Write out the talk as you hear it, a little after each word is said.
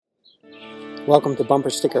Welcome to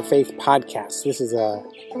Bumper Sticker Faith Podcast. This is a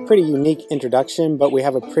pretty unique introduction, but we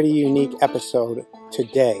have a pretty unique episode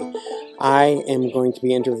today. I am going to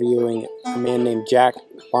be interviewing a man named Jack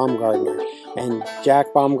Baumgartner, and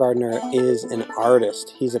Jack Baumgartner is an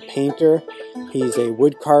artist. He's a painter, he's a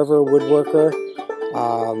wood carver, woodworker,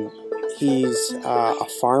 he's a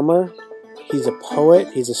farmer, he's a poet,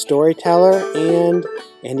 he's a storyteller, and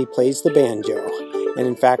he plays the banjo. And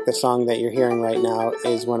in fact, the song that you're hearing right now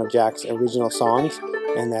is one of Jack's original songs,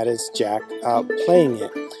 and that is Jack playing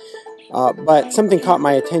it. But something caught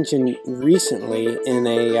my attention recently in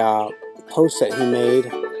a post that he made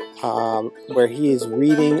where he is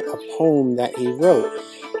reading a poem that he wrote.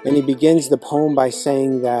 And he begins the poem by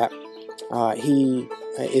saying that he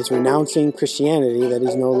is renouncing Christianity, that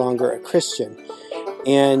he's no longer a Christian.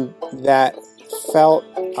 And that felt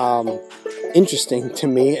interesting to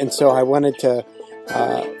me, and so I wanted to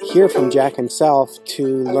hear from Jack himself to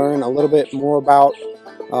learn a little bit more about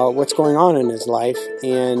what's going on in his life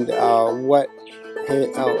and what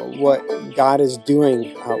God is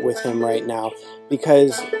doing with him right now,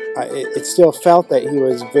 because it still felt that he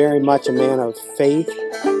was very much a man of faith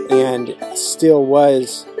and still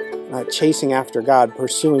was chasing after God,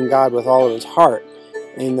 pursuing God with all of his heart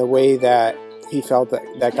in the way that he felt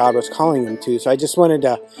that God was calling him to. So I just wanted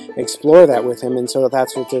to explore that with him, and so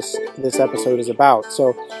that's what this episode is about.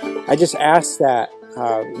 So I just ask that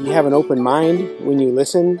you have an open mind when you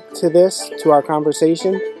listen to our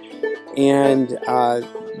conversation, and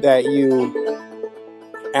that you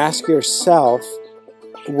ask yourself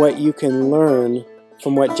what you can learn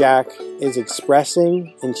from what Jack is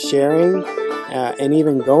expressing and sharing and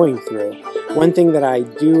even going through. One thing that I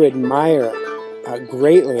do admire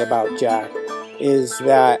greatly about Jack is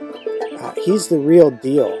that he's the real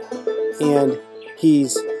deal, and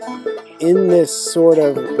he's in this sort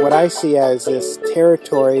of what I see as this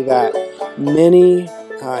territory that many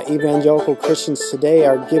evangelical Christians today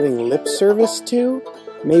are giving lip service to.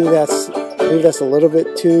 Maybe that's a little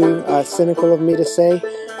bit too cynical of me to say,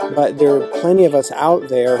 but there are plenty of us out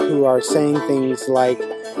there who are saying things like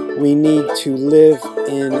we need to live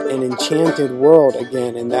in an enchanted world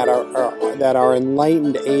again, and that our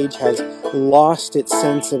enlightened age has lost its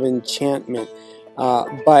sense of enchantment.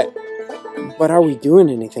 But are we doing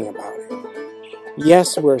anything about it?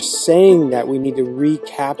 Yes, we're saying that we need to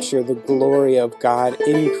recapture the glory of God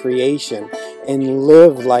in creation and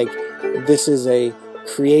live like this is a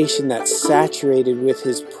creation that's saturated with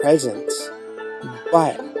His presence.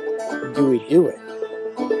 But do we do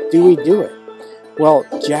it? Do we do it? Well,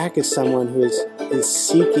 Jack is someone who is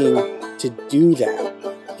seeking to do that.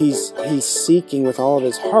 He's seeking with all of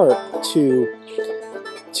his heart to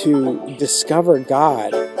discover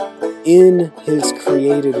God in His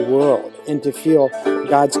created world and to feel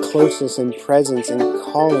God's closeness and presence and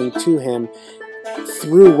calling to Him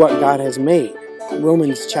through what God has made.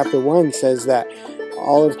 Romans chapter 1 says that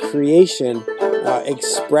all of creation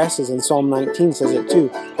expresses, and Psalm 19 says it too,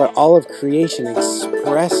 but all of creation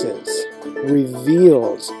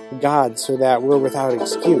reveals God so that we're without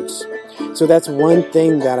excuse. So that's one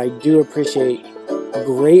thing that I do appreciate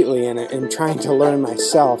greatly and am trying to learn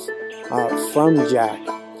myself from Jack,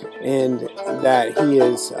 and that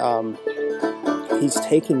he's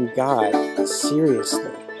taking God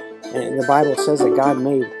seriously. And the Bible says that God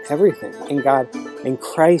made everything, and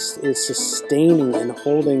Christ is sustaining and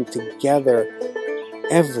holding together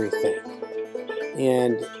everything.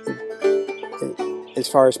 And as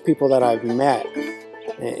far as people that I've met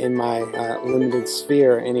in my limited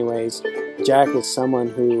sphere anyways, Jack is someone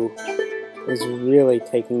who is really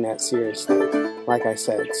taking that seriously, like I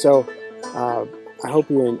said. So I hope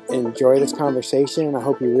you enjoy this conversation. I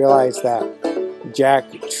hope you realize that Jack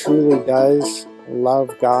truly does love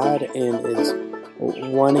God and is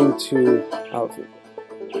wanting to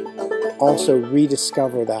also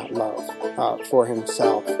rediscover that love for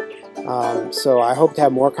himself. So I hope to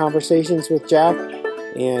have more conversations with Jack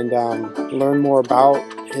and learn more about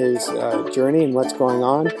his journey and what's going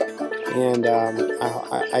on. And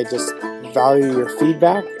I just value your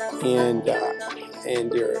feedback and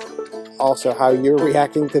your also how you're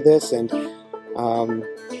reacting to this and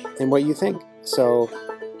what you think. So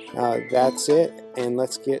that's it, and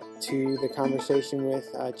let's get to the conversation with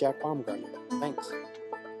Jack Baumgartner. Thanks.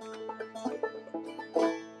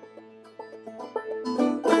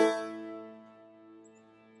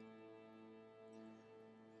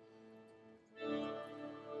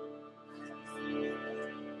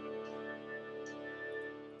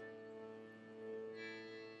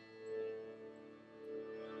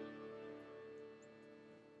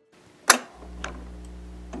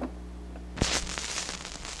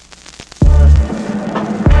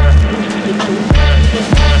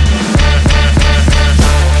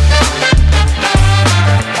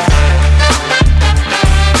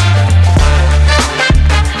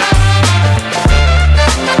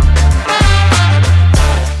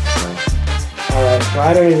 Well,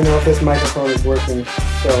 I don't even know if this microphone is working,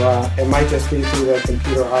 so it might just be through the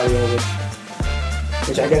computer audio,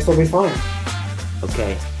 which I guess will be fine.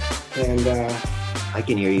 Okay. And I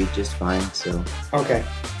can hear you just fine. So okay,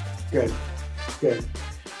 good, good.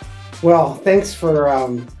 Well, thanks for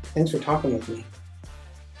talking with me.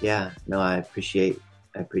 yeah, no, I appreciate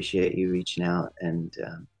you reaching out and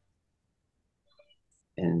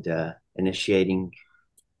initiating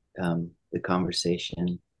the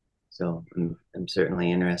conversation. So I'm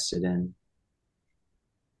certainly interested in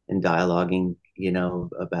dialoguing,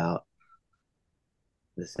 about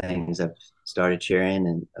the things I've started sharing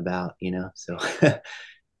and about, so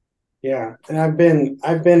Yeah, and I've been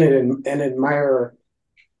an admirer,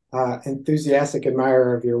 enthusiastic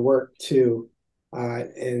admirer of your work too,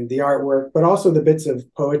 and the artwork, but also the bits of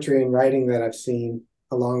poetry and writing that I've seen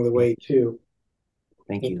along the way too.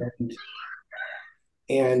 thank you.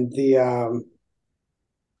 And the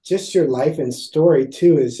just your life and story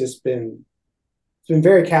too has just been it's been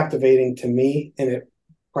very captivating to me, and it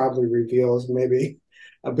probably reveals maybe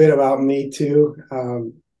a bit about me too.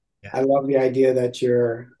 Yeah. I love the idea that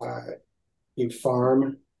you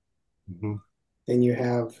farm Mm-hmm. and you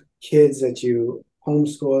have kids that you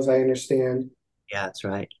homeschool, as I understand. Yeah, that's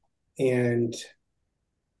right. And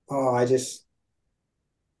oh, I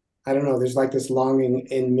don't know. There's like this longing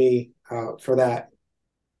in me for that.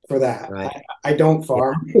 For that, Right. I don't Yeah.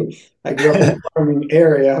 farm. I grew up in a farming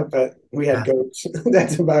area, but we had Yeah. goats.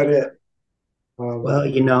 That's about it. Well,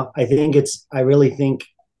 I really think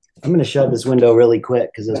I'm going to shut this window really quick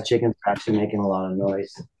because those chickens are actually making a lot of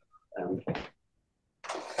noise. Um,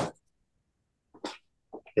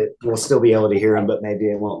 we'll still be able to hear them, but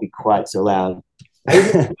maybe it won't be quite so loud.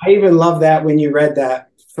 I even love that when you read that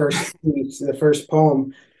first piece, the first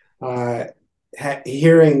poem, uh,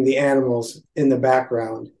 hearing the animals in the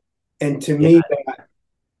background, and to Yeah. me,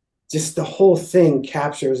 just the whole thing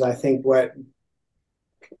captures, I think, what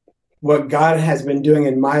God has been doing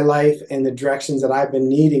in my life and the directions that I've been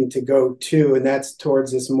needing to go to, and that's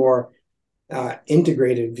towards this more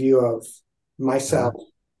integrated view of myself,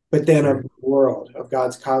 but then of Sure. the world, of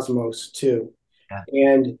God's cosmos too. Yeah.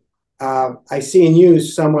 And I see in you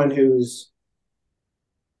someone who's,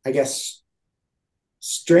 I guess,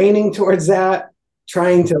 straining towards that,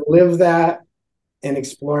 trying to live that, and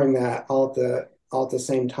exploring that all at the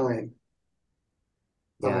same time.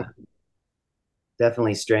 Yeah.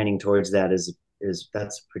 Definitely straining towards that is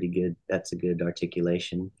that's pretty good. That's a good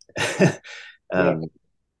articulation. Yeah, um,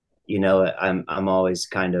 I'm always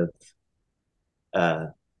kind of uh,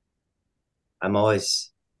 I'm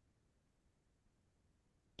always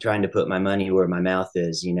trying to put my money where my mouth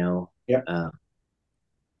is, yeah,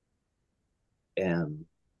 and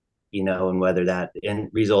and whether that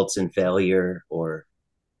results in failure or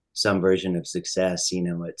some version of success,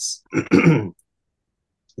 it's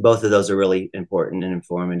both of those are really important and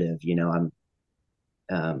informative. I'm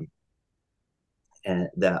um, and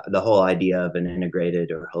the whole idea of an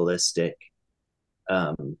integrated or holistic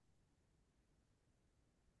um,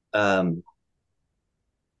 um,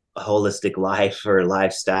 a holistic life or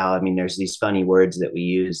lifestyle. I mean, there's these funny words that we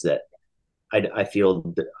use that I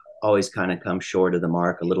feel always kind of come short of the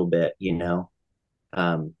mark a little bit.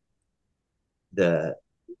 Um, the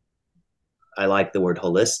I like the word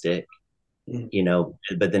holistic, mm,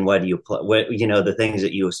 but then what do you the things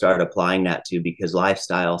that you start applying that to, because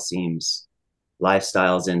lifestyle's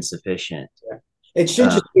insufficient. yeah. It should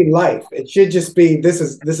Um, just be life. It should just be this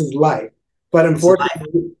is life. But it's life.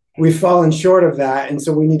 unfortunately, we've fallen short of that, and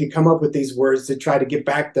so we need to come up with these words to try to get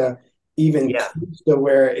back to even Yeah, close to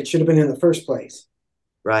where it should have been in the first place.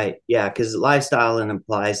 right. Yeah, because lifestyle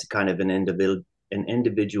implies kind of an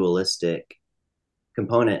individualistic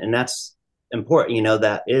component, and that's important.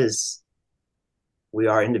 That is, we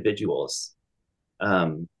are individuals,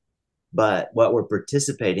 um, but what we're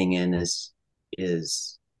participating in is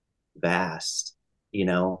vast,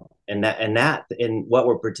 and what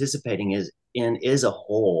we're participating is a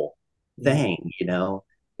whole Mm, thing.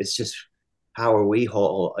 It's just how are we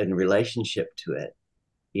whole in relationship to it,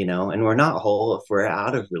 and we're not whole if we're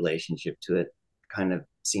out of relationship to it, kind of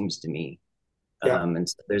seems to me. yeah, And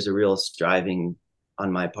so there's a real striving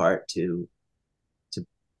on my part to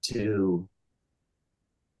to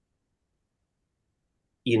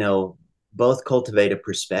you know both cultivate a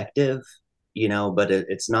perspective, but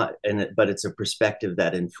it's not, but it's a perspective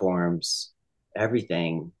that informs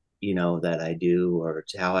everything, that I do, or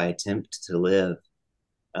to how I attempt to live.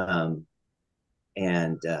 um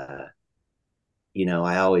and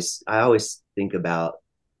I always think about,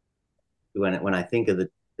 when I think of the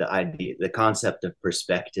idea, the concept of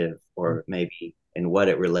perspective, mm, or maybe and what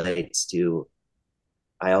it relates to.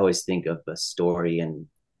 I always think of a story in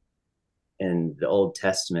the Old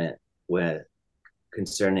Testament with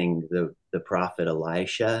concerning the prophet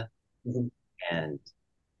Elisha, Mm-hmm. and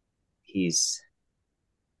he's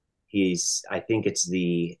he's I think it's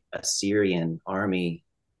the Assyrian army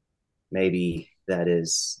maybe that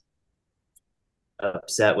is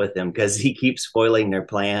upset with him because he keeps spoiling their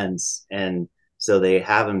plans, and so they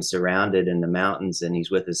have him surrounded in the mountains, and he's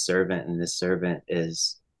with his servant, and his servant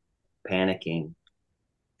is panicking,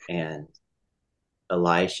 and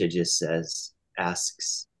Elisha just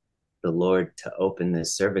asks the Lord to open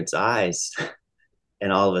this servant's eyes.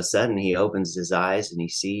 And all of a sudden he opens his eyes and he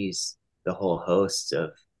sees the whole host of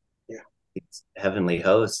Yeah. these heavenly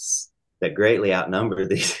hosts that greatly outnumber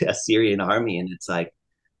the Assyrian army. And it's like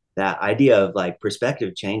that idea of like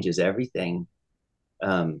perspective changes everything.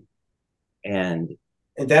 Um, and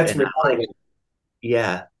And that's and I like, reality.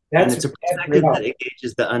 yeah, and it's a That's perspective that reality.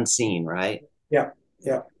 engages the unseen, right? Yeah.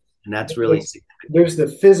 Yeah. And that's really There's, significant. there's the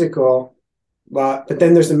physical, but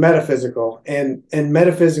then there's the metaphysical, and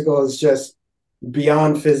metaphysical is just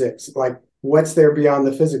beyond physics. Like, what's there beyond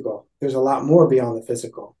the physical? There's a lot more beyond the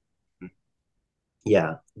physical.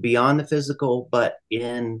 Yeah, beyond the physical, but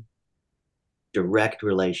in direct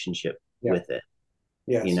relationship Yeah. with it,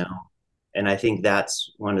 you Yes. know? And I think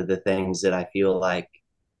that's one of the things that I feel like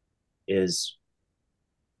is,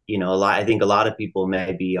 a lot. I think a lot of people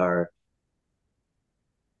maybe are,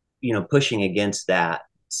 pushing against that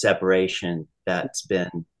separation that's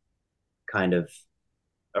been kind of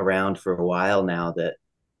around for a while now,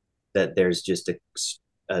 that there's just a,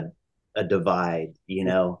 a divide,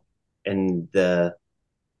 and and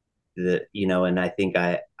I think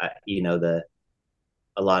the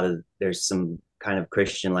a lot of there's some kind of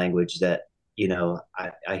Christian language that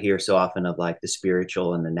I hear so often of like the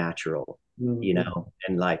spiritual and the natural, Mm-hmm.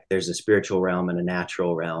 and like there's a spiritual realm and a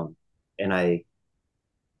natural realm, and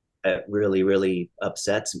it really really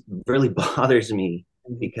really bothers me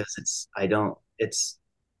Mm-hmm. because I don't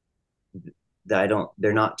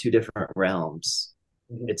they're not two different realms.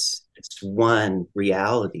 Mm-hmm. It's one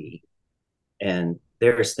reality, and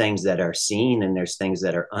there's things that are seen and there's things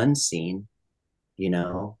that are unseen, you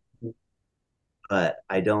know but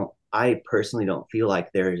I personally don't feel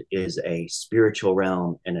like there is a spiritual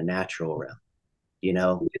realm and a natural realm, you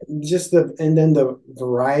know? Just and then the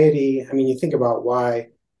variety. I mean, you think about why,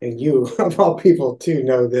 and you of all people too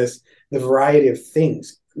know this, the variety of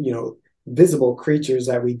things, visible creatures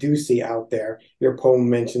that we do see out there. Your poem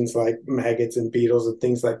mentions like maggots and beetles and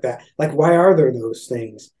things like that. Like, why are there those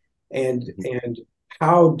things? And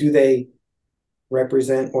how do they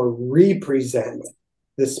represent or represent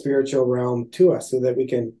the spiritual realm to us so that we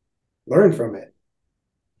can learn from it?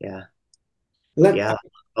 Yeah. Let Yeah.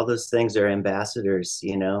 All those things are ambassadors, I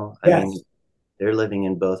Yes. mean, they're living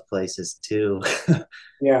in both places too.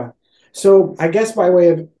 Yeah. So I guess by way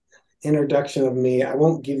of introduction of me, I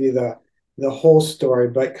won't give you the whole story,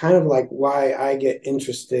 but kind of like why I get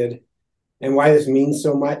interested and why this means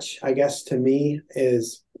so much, I guess to me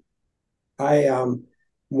is I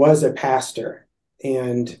was a pastor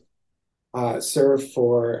and served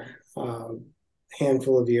for a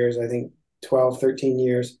handful of years, I think 12, 13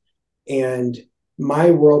 years. And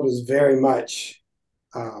my world was very much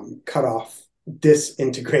cut off,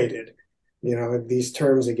 disintegrated, these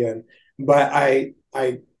terms again. But I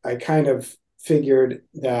kind of figured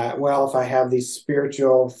that, well, if I have these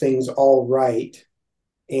spiritual things all right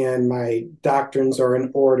and my doctrines are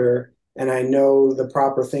in order and I know the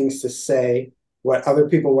proper things to say, what other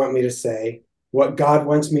people want me to say, what God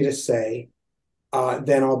wants me to say,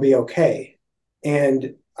 then I'll be okay.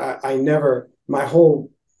 And I never, my whole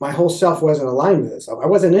self wasn't aligned with itself. I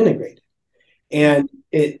wasn't integrated, and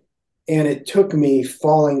it took me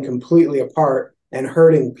falling completely apart and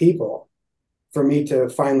hurting people for me to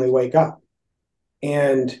finally wake up.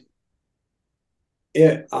 And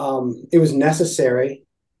it was necessary.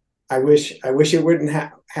 I wish it wouldn't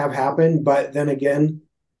have happened, but then again,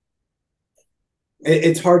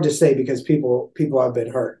 it's hard to say because people have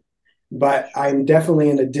been hurt. But I'm definitely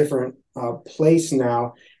in a different place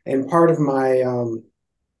now, and part of my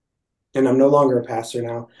and I'm no longer a pastor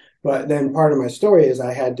now. But then part of my story is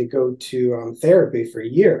I had to go to therapy for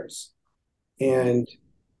years, and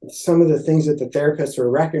some of the things that the therapists were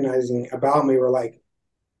recognizing about me were like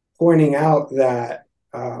pointing out that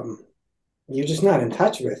you're just not in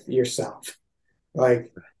touch with yourself,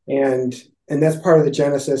 like, and that's part of the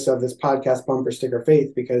genesis of this podcast, Bumper Sticker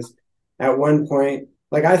Faith, because at one point,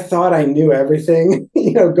 like, I thought I knew everything,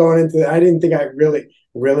 going into it. I didn't think I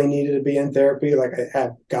really needed to be in therapy. Like, I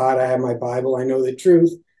have God, I have my Bible, I know the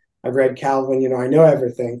truth. I've read Calvin, I know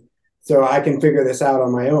everything, so I can figure this out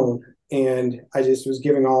on my own. and I just was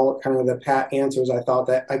giving all kind of the pat answers I thought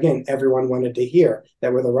that, again, everyone wanted to hear,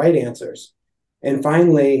 that were the right answers. And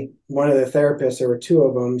finally, one of the therapists, there were two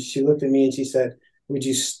of them, she looked at me and she said, "Would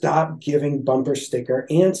you stop giving bumper sticker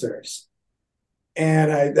answers?"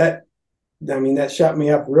 And that shut me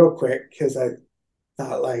up real quick, because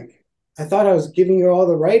thought like, I thought I was giving you all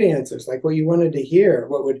the right answers, like what you wanted to hear,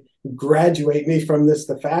 what would graduate me from this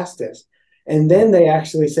the fastest. And then they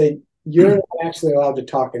actually say, "You're not actually allowed to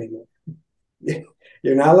talk anymore.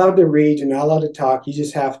 You're not allowed to read. You're not allowed to talk. You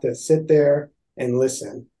just have to sit there and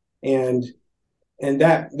listen." And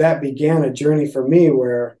that began a journey for me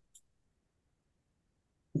where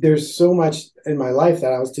there's so much in my life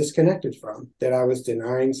that I was disconnected from, that I was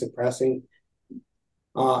denying, suppressing.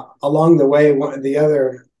 Along the way, one of the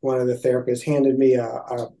therapists handed me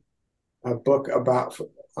a book about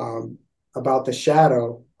the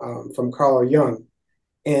shadow, from Carl Jung,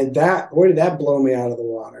 and where did that blow me out of the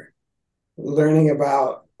water? Learning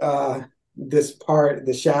about this part,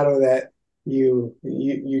 the shadow that you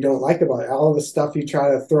don't like about it, all the stuff you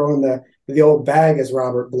try to throw in the old bag, as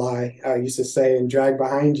Robert Bly used to say, and drag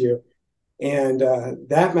behind you, and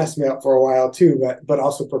that messed me up for a while too, but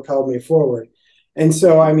also propelled me forward. And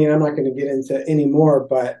so, I mean, I'm not going to get into any more,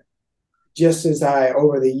 but just as I,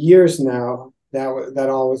 over the years now, that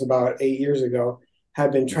all was about 8 years ago,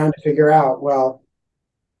 have been trying to figure out, well,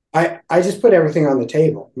 I just put everything on the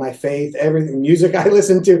table, my faith, everything, music I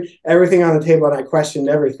listened to, everything on the table, and I questioned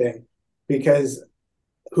everything, because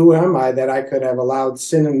who am I that I could have allowed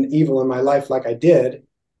sin and evil in my life like I did?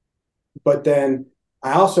 But then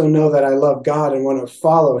I also know that I love God and want to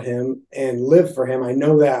follow him and live for him. I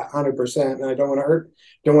know that 100%, and I don't want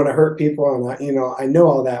to hurt people. And I know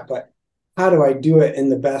all that, but how do I do it in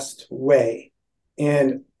the best way?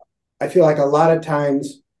 And I feel like a lot of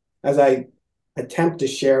times, as I attempt to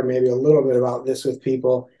share maybe a little bit about this with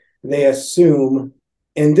people, they assume,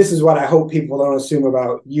 and this is what I hope people don't assume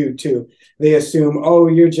about you too. They assume, oh,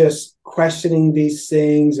 you're just questioning these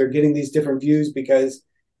things or getting these different views because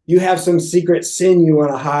you have some secret sin you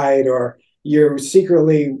want to hide, or you're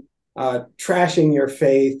secretly trashing your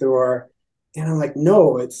faith, and I'm like,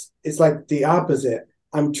 no, it's like the opposite.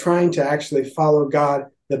 I'm trying to actually follow God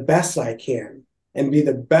the best I can and be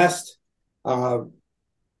the best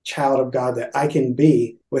child of God that I can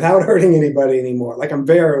be without hurting anybody anymore. Like, I'm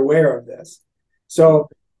very aware of this. So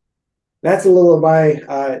that's a little of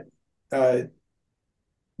my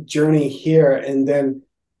journey here. And then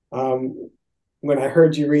when I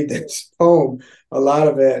heard you read this poem, a lot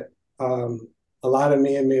of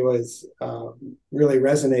me was really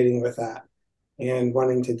resonating with that and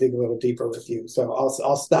wanting to dig a little deeper with you. So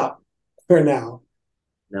I'll stop for now.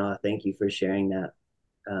 No, thank you for sharing that.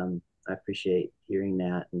 I appreciate hearing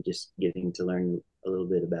that and just getting to learn a little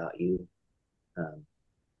bit about you.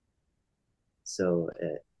 So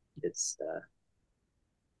it's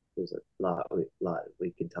there's a lot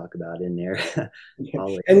we could talk about in there.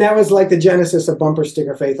 And that was like the genesis of Bumper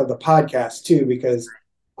Sticker Faith, of the podcast too, because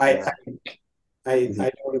I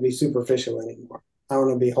don't want to be superficial anymore. I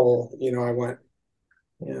want to be whole. I want,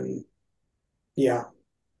 and yeah.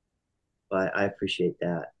 Well, I appreciate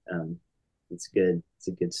that. It's good. It's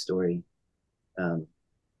a good story.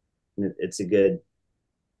 It's a good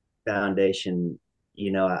foundation.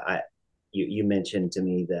 You mentioned to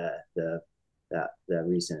me the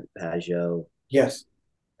recent Pajot, yes,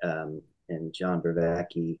 and John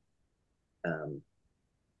Bravacki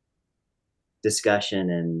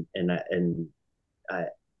discussion, and I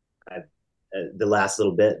the last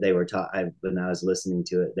little bit they were when I was listening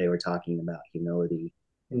to it, they were talking about humility,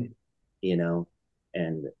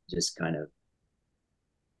 and just kind of,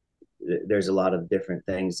 there's a lot of different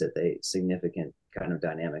things that significant kind of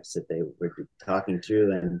dynamics that they were talking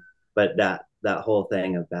through, but that whole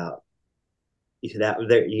thing about that,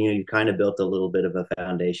 there, you kind of built a little bit of a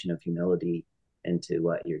foundation of humility into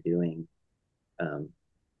what you're doing,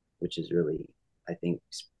 which is really, I think,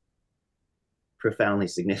 profoundly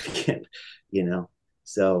significant,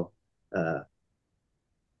 so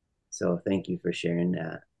thank you for sharing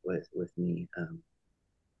that with me.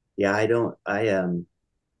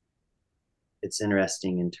 It's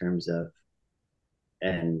interesting in terms of,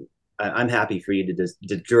 and I'm happy for you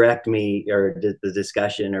to direct me or the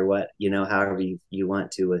discussion, or what, however you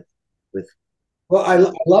want to with. Well, I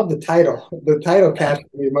love the title. The title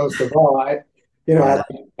captured me most of all. I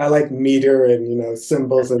like meter and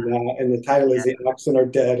symbols and that, and the title is "The Oxen Are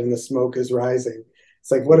Dead and the Smoke Is Rising."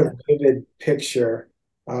 It's like, what a vivid picture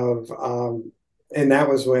of, and that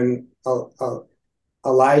was when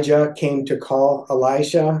Elijah came to call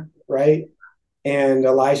Elisha, right? And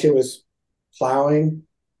Elisha was plowing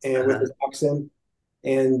and with his oxen,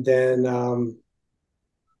 and then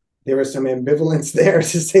there was some ambivalence there,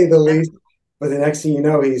 to say the least. But the next thing you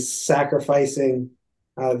know, he's sacrificing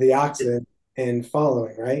the oxen and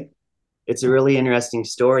following, right? It's a really interesting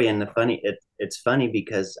story, and it's funny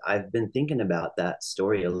because I've been thinking about that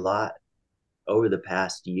story a lot over the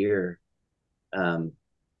past year. Um,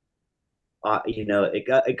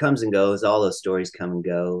 it comes and goes. All those stories come and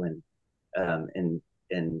go, um, and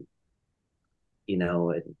and you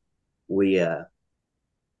know, and we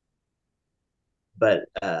but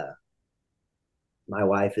my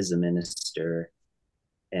wife is a minister,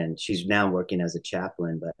 and she's now working as a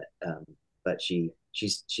chaplain, but she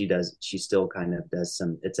still kind of does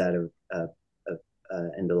some. It's out of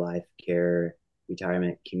end of life care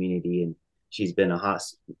retirement community, and she's been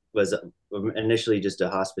was initially just a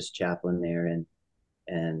hospice chaplain there,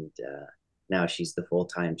 and now she's the full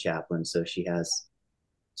time chaplain. So she has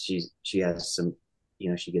some,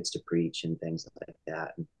 she gets to preach and things like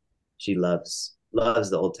that, and she loves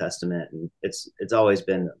the Old Testament, and it's always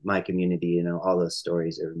been my community. All those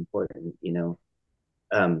stories are important.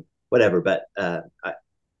 Whatever. But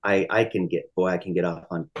I can get off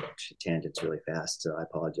on tangents really fast, so I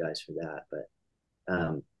apologize for that. But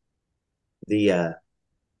the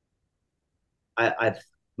I've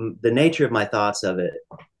the nature of my thoughts of it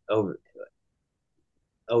over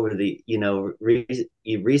over the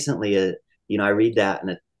recently I read that,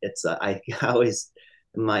 and it's I always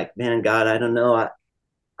am like, man, God, I don't know,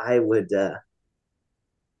 I would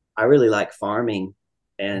I really like farming,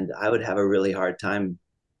 and I would have a really hard time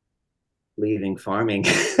leaving farming.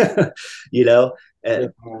 you know Yeah.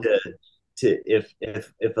 to, if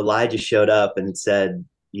Elijah showed up and said,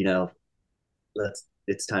 let's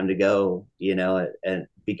it's time to go, and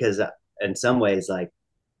because in some ways, like,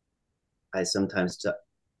 I sometimes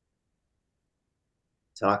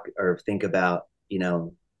talk or think about,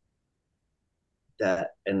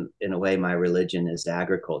 that in a way my religion is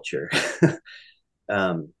agriculture.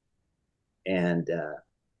 um and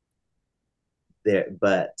there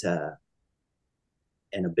but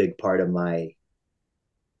and a big part of my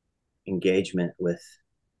engagement with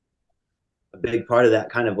a big part of that,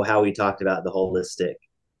 kind of how we talked about the holistic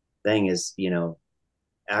thing, is,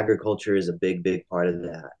 agriculture is a big part of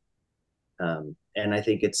that.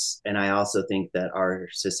 And I also think that our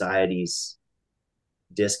society's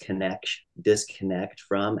disconnect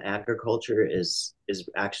from agriculture is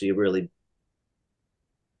really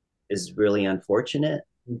unfortunate.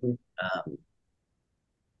 Mm-hmm. um,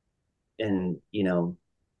 and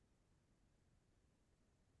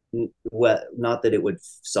what, not that it would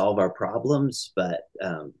solve our problems, but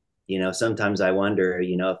sometimes I wonder,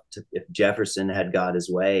 if Jefferson had got his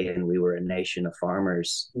way and we were a nation of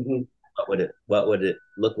farmers, Mm-hmm. what would it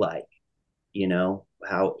look like?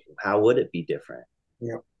 How would it be different?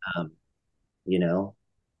 Yeah. um, you know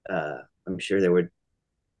uh, I'm sure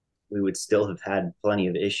we would still have had plenty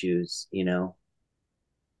of issues,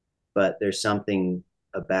 but there's something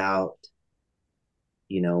about,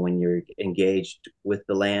 when you're engaged with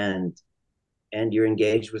the land, and you're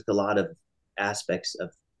engaged with a lot of aspects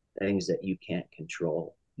of things that you can't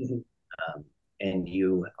control. Mm-hmm. um, and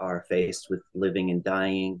you are faced with living and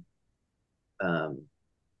dying. um,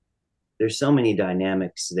 there's so many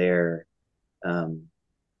dynamics there, um,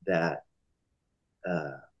 that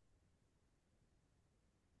uh,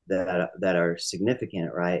 that are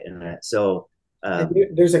significant, right? And so, And um,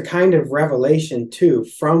 there's a kind of revelation too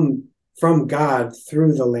from God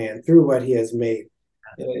through the land, through what He has made.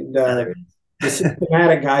 And yeah, there the is.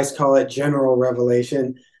 systematic guys call it general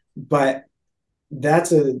revelation, but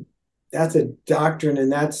that's a that's a doctrine,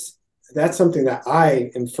 and that's something that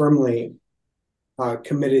I am firmly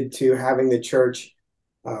committed to having the church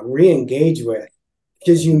re-engage with,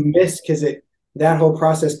 because you miss because it that whole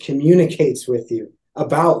process communicates with you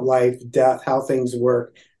about life, death, how things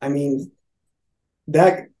work. I mean,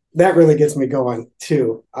 that that really gets me going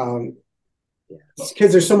too.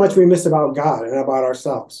 Because there's so much we miss about God and about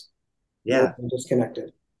ourselves. We're Yeah,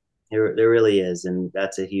 disconnected. there really is, and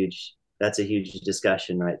that's a huge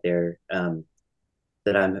discussion right there,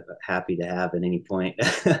 that I'm happy to have at any point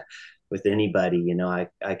with anybody.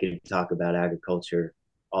 I could talk about agriculture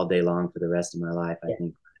all day long for the rest of my life, I Yeah.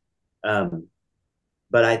 think. Um,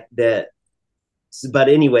 but I that but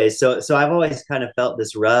anyway, so I've always kind of felt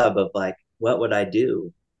this rub of, like, what would I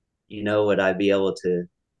do? Would I be able to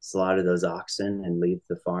slaughter those oxen and leave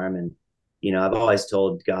the farm? And I've always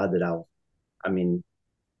told God that I mean,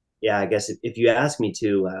 yeah, I guess if you ask me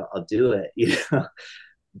to, I'll do it.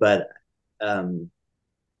 But um,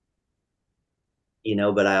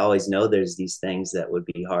 but I always know there's these things that would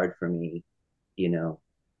be hard for me,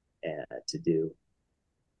 to do.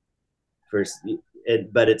 first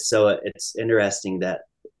it, but it's interesting that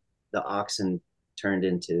the oxen turned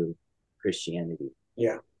into Christianity,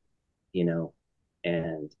 Yeah. you know,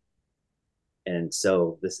 and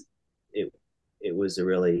so this it it was a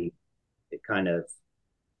really it kind of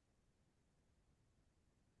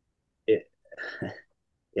it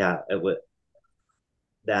yeah it was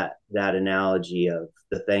that analogy of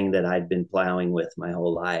the thing that I'd been plowing with my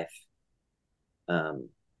whole life. Um,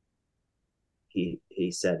 he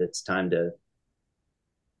said it's time to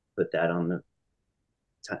put that on the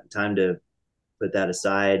time to put that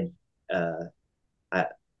aside. I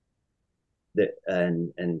that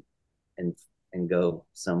and and go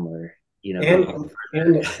somewhere, go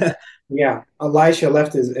And further. yeah, Elisha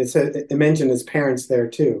left it mentioned his parents there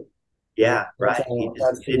too. Yeah, right.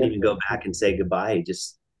 That's He didn't even go significant. back and say goodbye. He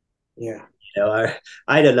just, Yeah.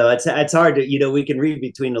 I don't know. It's hard to, we can read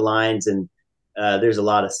between the lines, and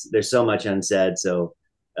there's so much unsaid. So,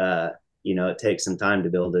 uh, it takes some time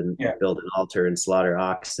to Yeah. build an altar and slaughter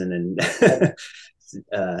oxen and,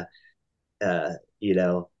 uh, you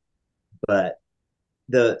know, but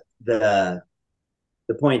the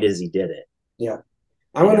the point is he did it, Yeah.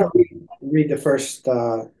 I'm you going to know. read the first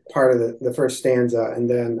part of the first stanza, and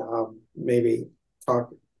then maybe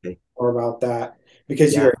talk Okay. more about that,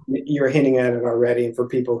 because Yeah. you're hinting at it already, and for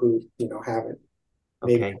people who haven't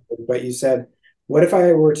maybe. Okay. But you said, "What if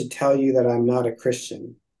I were to tell you that I'm not a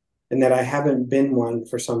Christian and that I haven't been one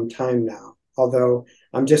for some time now, although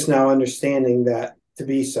I'm just now understanding that to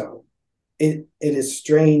be so? It is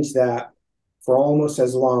strange that for almost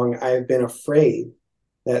as long I have been afraid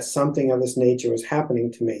that something of this nature was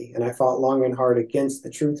happening to me, and I fought long and hard against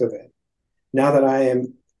the truth of it. Now that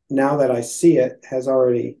now that I see it has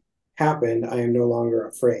already happened, I am no longer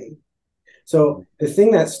afraid." So the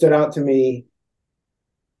thing that stood out to me,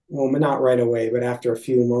 well, not right away, but after a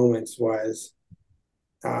few moments, was,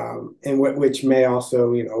 which may also,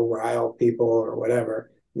 rile people or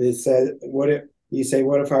whatever. It said, "What if you say,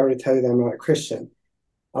 what if I were to tell you that I'm not a Christian?"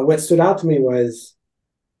 What stood out to me was,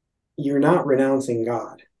 you're not renouncing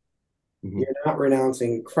God. Mm-hmm. You're not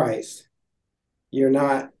renouncing Christ. You're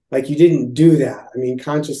not, like, you didn't do that. I mean,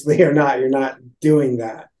 consciously or not, you're not doing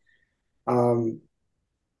that. Um,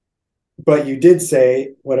 but you did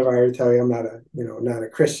say, "What if I were to tell you I'm not not a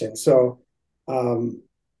Christian?" So um,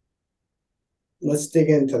 let's dig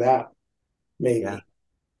into that, Yeah.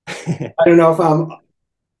 maybe. I don't know if I'm.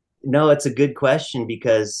 No, it's a good question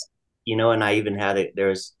because, and I even had it. There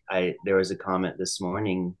was a comment this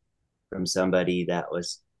morning from somebody that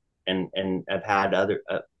was, and I've had other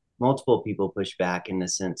multiple people push back in the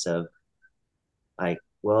sense of like,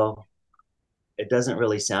 well, it doesn't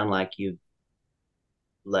really sound like you've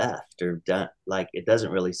left or done. Like, it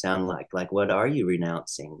doesn't really sound like what are you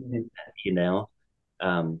renouncing? Mhm. You know,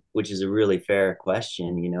 which is a really fair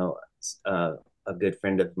question. A good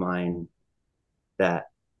friend of mine that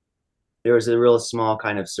there was a real small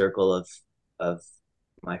kind of circle of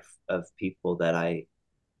my of people that I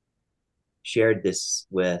shared this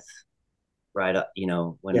with right up,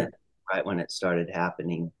 Yeah, when it started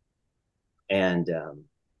happening, and and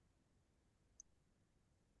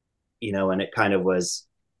it kind of was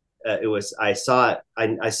it was I saw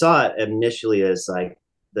it initially as like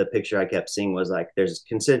the picture I kept seeing was like there's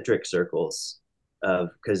concentric circles of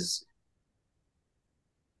because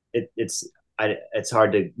it's it's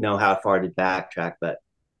hard to know how far to backtrack, but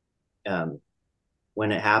um,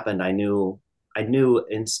 when it happened, I knew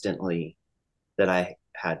instantly that I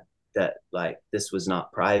had that like this was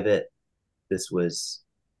not private. This was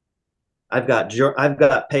I've got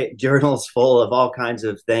journals full of all kinds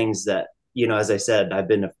of things that as I said, I've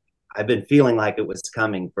been feeling like it was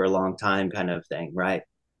coming for a long time, kind of thing, right?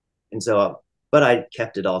 And so, but I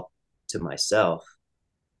kept it all to myself,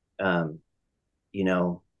 um, you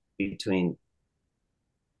know, between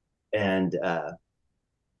and but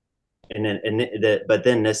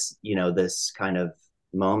then this this kind of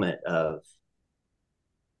moment of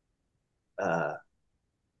uh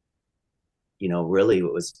really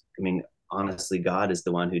it was, I mean, honestly, God is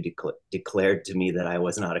the one who declared to me that I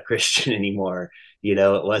was not a Christian anymore. It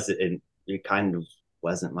wasn't, it kind of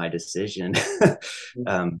wasn't my decision.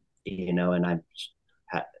 And we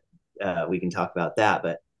can talk about that,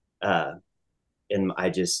 but, and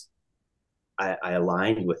I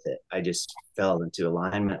aligned with it. I just fell into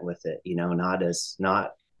alignment with it,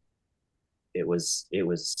 not,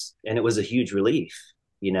 and it was a huge relief,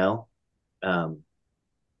 you know, um,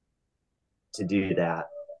 to do that.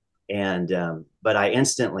 And but I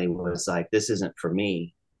instantly was like, this isn't for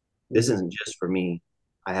me. This isn't just for me.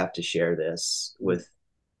 I have to share this with,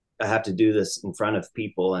 I have to do this in front of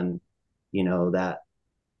people. And that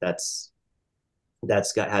that's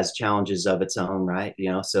has challenges of its own, right?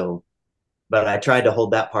 So, but I tried to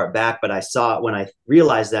hold that part back. But I saw, when I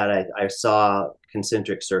realized that, I saw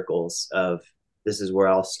concentric circles of, this is where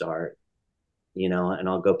I'll start, and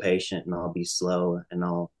I'll go patient, and I'll be slow, and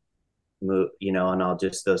I'll move, and I'll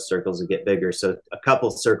just, those circles will get bigger. So a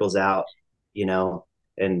couple circles out,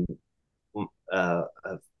 and a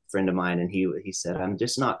friend of mine, and he said, I'm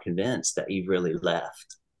just not convinced that you've really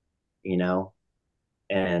left, you know,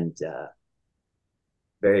 and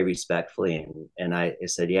very respectfully, and I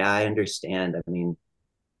said, yeah, I understand. I mean,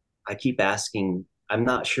 I keep asking, I'm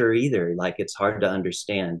not sure either. Like, it's hard to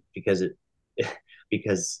understand because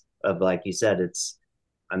because of, like you said,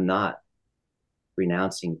 I'm not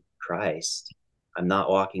renouncing Christ. I'm not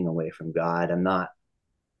walking away from God. I'm not,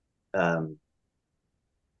 um,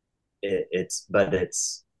 but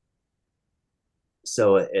it's,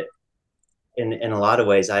 so in a lot of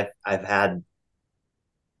ways, I've had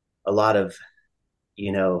a lot of,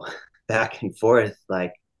 you know, back and forth,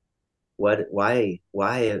 like, why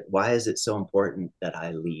is it so important that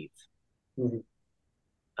I leave? Mm-hmm.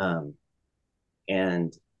 Um,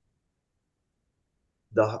 and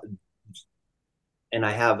the, and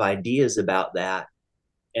I have ideas about that.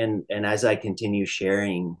 And as I continue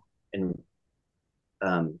sharing, and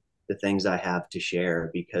the things I have to share,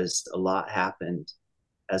 because a lot happened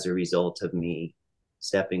as a result of me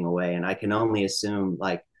stepping away. And I can only assume,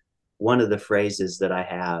 like, one of the phrases that I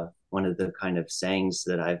have, one of the kind of sayings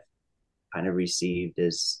that I've kind of received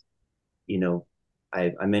is, you know,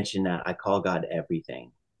 I mentioned that I call God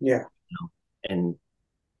everything. Yeah. And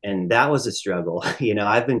that was a struggle.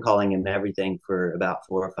 I've been calling him everything for about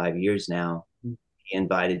 4 or 5 years now. He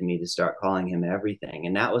invited me to start calling him everything,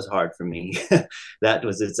 and that was hard for me. That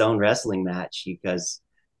was its own wrestling match, because,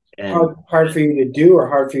 and Hard for you to do, or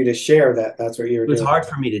hard for you to share that that's what you were it was doing? hard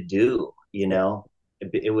for me to do.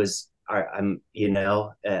 It was, I'm,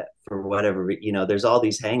 for whatever, there's all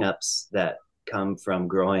these hangups that come from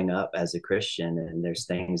growing up as a Christian, and there's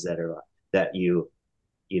things that are, that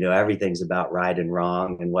everything's about right and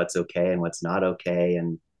wrong, and what's okay and what's not okay,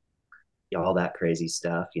 and all that crazy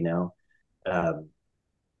stuff, um,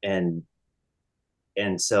 and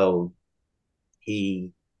so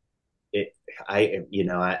he, it, I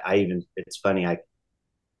even, it's funny, I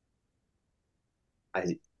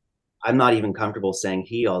I'm not even comfortable saying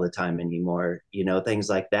he all the time anymore, things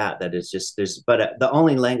like that. That is just, but the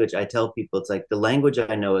only language I tell people, it's like, the language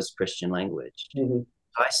I know is Christian language. Mm-hmm.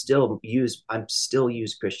 I'm still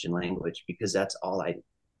use Christian language, because that's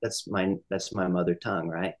my mother tongue,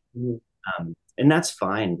 right? Mm-hmm. And that's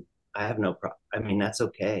fine. I have no problem. I mean, that's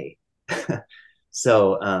okay.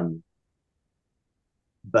 So,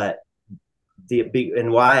 but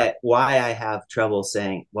and why I have trouble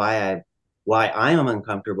saying, why I am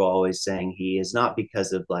uncomfortable always saying he, is not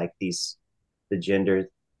because of, like, the gender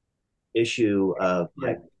issue of, Yeah.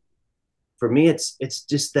 like, for me, it's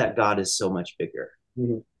just that God is so much bigger,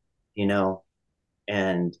 Mm-hmm. you know,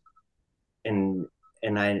 and and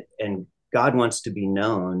and God wants to be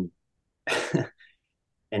known.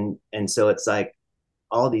 And so it's like,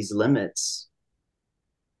 all these limits,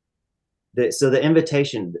 so the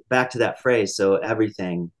invitation, back to that phrase, so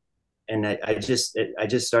everything. And I just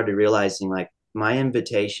started realizing, like, my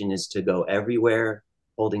invitation is to go everywhere,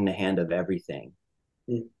 holding the hand of everything.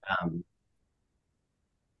 Mm-hmm. um,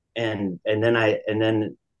 and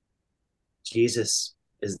then Jesus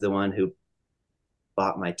is the one who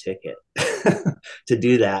bought my ticket to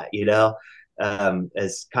do that,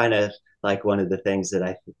 as kind of like one of the things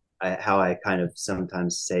that how I kind of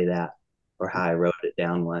sometimes say that, or how I wrote it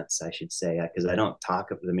down once, I should say, because I don't talk.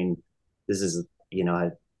 I mean, this is,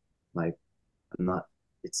 my, I'm not,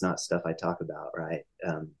 it's not stuff I talk about, right?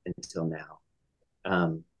 Until now.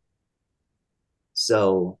 Um,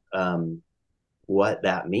 so what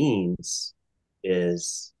that means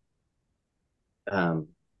is, um,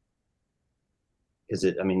 because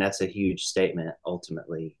I mean, that's a huge statement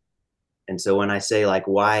ultimately. And so when I say, like,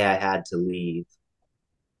 why I had to leave,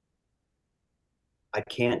 I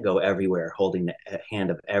can't go everywhere holding the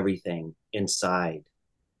hand of everything inside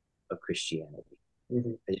of Christianity.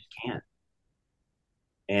 Mm-hmm. I just can't.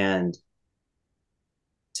 And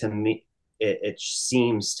to me, it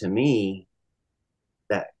seems to me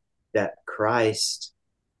that Christ,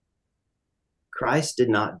 Christ did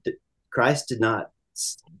not Christ did not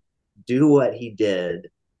do what he did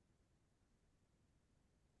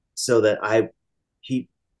so that he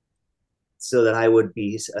I would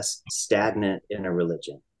be stagnant in a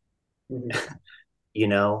religion, Mm-hmm. you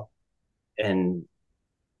know, and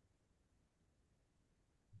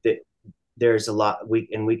th- there's a lot we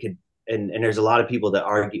could and there's a lot of people that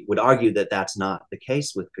would argue that that's not the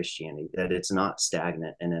case with Christianity, that it's not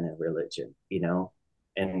stagnant and in a religion,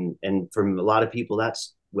 and from a lot of people,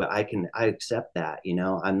 that's what I accept that,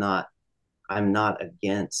 I'm not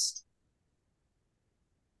against.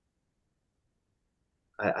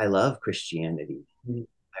 I love Christianity. Mm.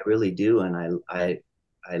 I really do. And I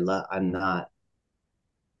love, I'm not,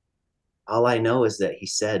 all I know is that he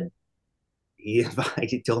said, he,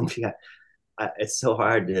 he told me, it's so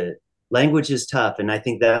hard to, language is tough. And I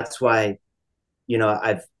think that's why,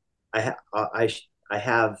 I've, I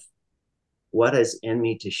have what is in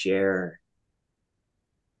me to share.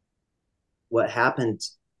 What happened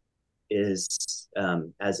is,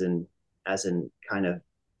 as in kind of,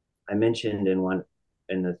 I mentioned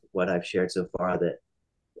what I've shared so far, that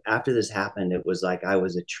after this happened, it was like I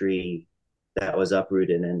was a tree that was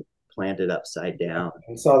uprooted and planted upside down.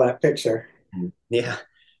 I saw that picture. And yeah,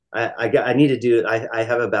 I need to do it. I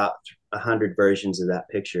have about 100 versions of that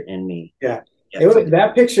picture in me. Yeah, Yet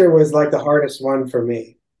that picture was like the hardest one for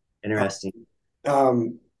me. interesting.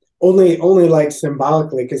 Um, only like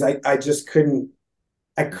symbolically because I just couldn't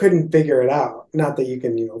figure it out. Not that you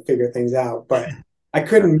can, figure things out, but I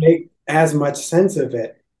couldn't make as much sense of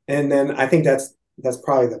it. And then I think that's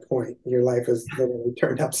probably the point. Your life is literally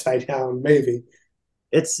turned upside down, maybe.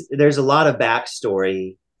 There's a lot of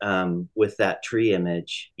backstory with that tree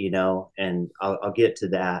image, and I'll get to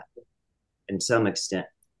that in some extent.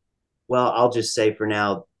 Well, I'll just say for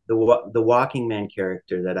now, the walking man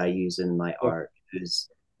character that I use in my art,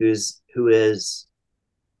 who is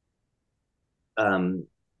um,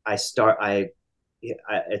 I start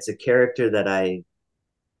it's a character that I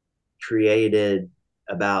created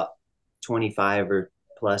about 25 or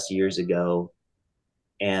plus years ago,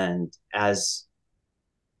 and as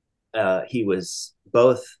he was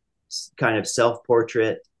both kind of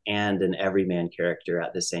self-portrait and an everyman character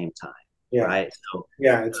at the same time, Yeah. right? So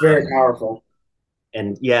Yeah, it's very powerful.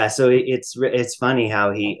 and yeah, so it's funny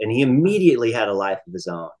how he immediately had a life of his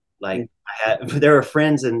own. Like there were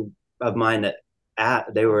friends of mine that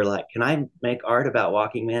they were like, "Can I make art about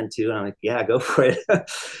Walking Man too?" And I'm like, "Yeah, go for it."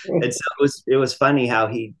 And so it was funny how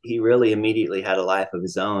he really immediately had a life of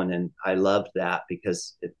his own, and I loved that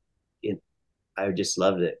because I just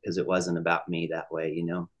loved it because it wasn't about me that way.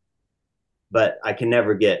 But I can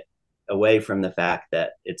never get away from the fact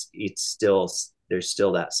that it's still, there's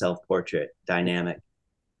still that self-portrait dynamic.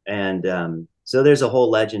 And so there's a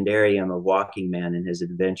whole legendarium of Walking Man and his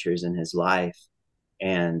adventures in his life.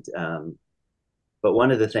 And but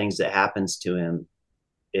one of the things that happens to him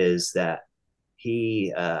is that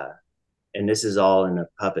he and this is all in a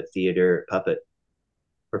puppet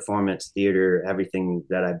performance theater, everything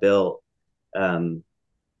that I built. Um,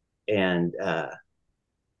 and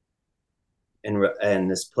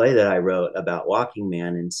and this play that I wrote about Walking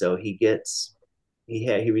Man. And so he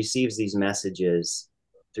receives these messages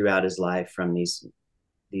throughout his life from these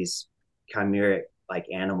chimeric like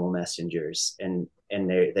animal messengers, and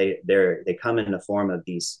they come in the form of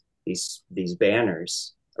these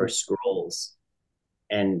banners or scrolls,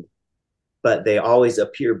 and but they always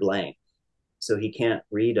appear blank, so he can't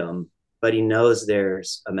read them, but he knows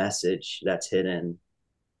there's a message that's hidden.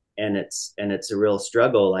 And it's a real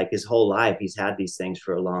struggle. Like his whole life he's had these things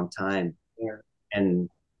for a long time. Yeah. And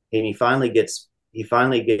he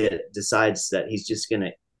decides that he's just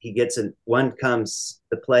gonna he gets in one comes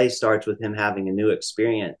the play starts with him having a new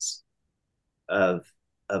experience of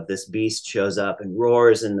this beast shows up and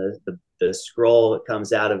roars, and the scroll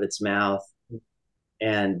comes out of its mouth,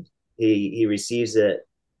 and he receives it,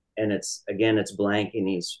 and it's blank, and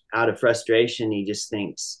he's out of frustration. He just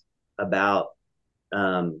thinks about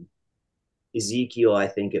Ezekiel. I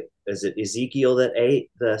think it Ezekiel that ate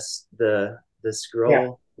the scroll.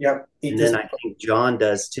 Yeah. Yep. And then I think John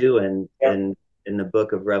does too, in the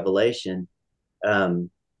book of Revelation.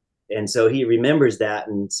 And so he remembers that,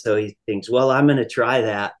 and so he thinks, well, I'm going to try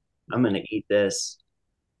that. I'm going to eat this.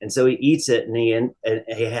 And so he eats it, and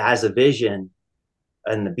he has a vision,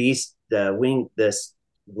 and the beast, this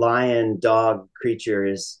lion dog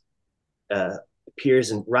creature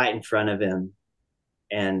appears right in front of him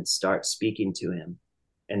and starts speaking to him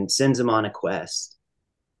and sends him on a quest.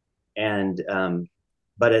 And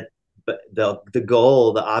but the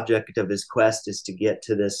goal, the object of his quest, is to get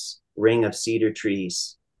to this ring of cedar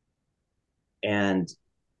trees, and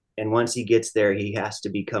once he gets there, he has to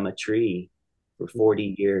become a tree for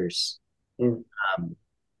 40 years. Mm.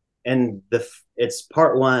 And it's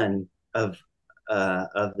part one of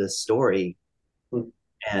the story. Mm.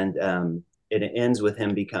 And it ends with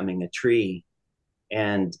him becoming a tree.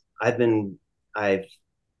 And I've been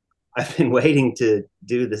waiting to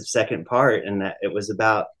do the second part, and that it was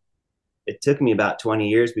about it took me about 20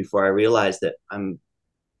 years before I realized that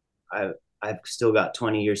I, I've still got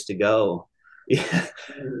 20 years to go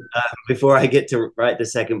before I get to write the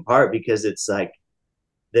second part, because it's like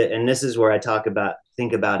and this is where I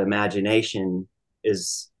think about imagination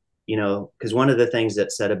is, because one of the things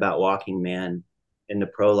that's said about Walking Man in the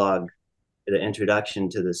prologue, the introduction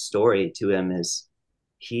to the story to him, is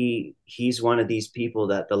he's one of these people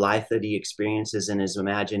that the life that he experiences in his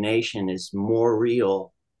imagination is more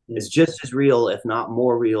real, is just as real, if not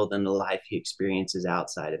more real, than the life he experiences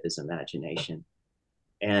outside of his imagination.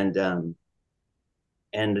 And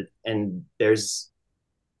there's,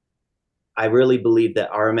 I really believe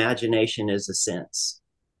that our imagination is a sense,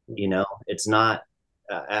 it's not,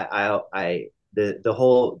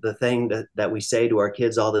 the thing that we say to our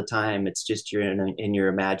kids all the time, it's just you're in your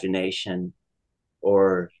imagination,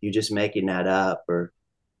 or you're just making that up, or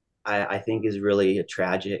I think is really a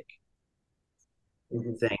tragic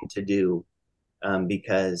thing to do,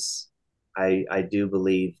 because I do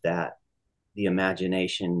believe that the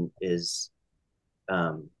imagination is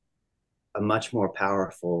a much more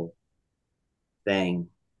powerful thing.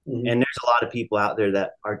 And there's a lot of people out there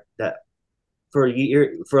that for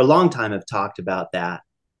a long time have talked about that,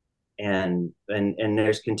 and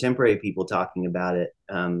there's contemporary people talking about it.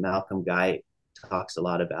 Malcolm Guite talks a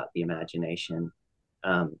lot about the imagination,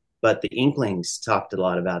 but the Inklings talked a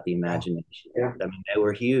lot about the imagination. Yeah. I mean, they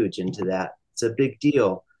were huge into that. It's a big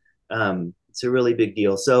deal. It's a really big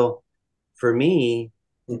deal. So for me,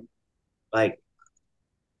 like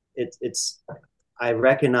it's I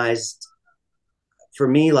recognized, for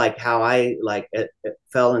me, like how I like it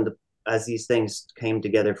fell into, as these things came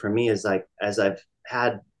together for me, is like as I've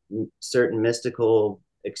had certain mystical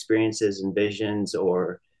experiences and visions,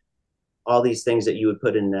 or all these things that you would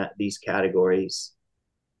put in these categories,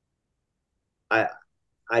 I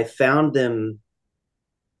found them,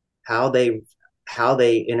 how they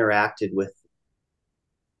interacted with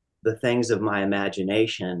the things of my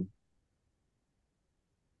imagination.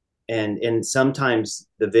 And sometimes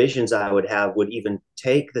the visions I would have would even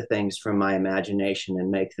take the things from my imagination and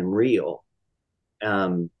make them real.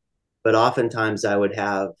 But oftentimes I would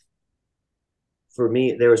have, for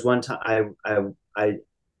me, there was one time I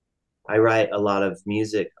write a lot of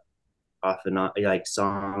music, often like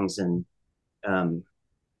songs, and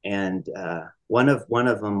one of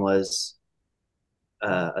them was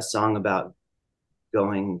a song about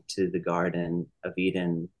going to the Garden of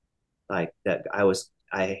Eden, like that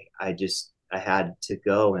I had to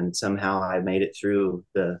go, and somehow I made it through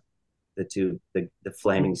the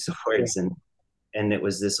flaming swords, and it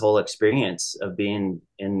was this whole experience of being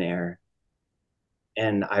in there.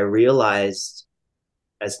 And I realized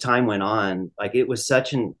as time went on, like it was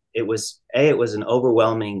an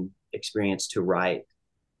overwhelming experience to write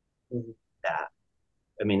that.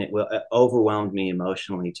 I mean, it overwhelmed me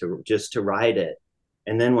emotionally to write it.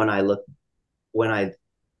 And then when I looked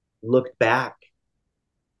back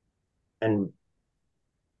and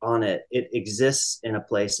on it, it exists in a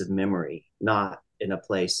place of memory, not in a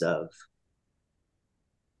place of,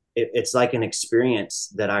 it's like an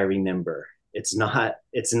experience that I remember. It's not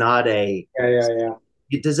a,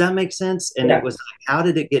 does that make sense? And it was like, how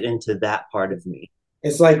did it get into that part of me?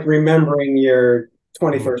 It's like remembering your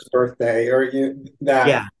 21st birthday, or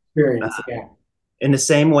that experience. In the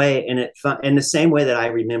same way, in the same way that I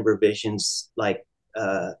remember visions, like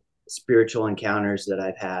spiritual encounters that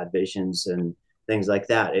I've had, visions and things like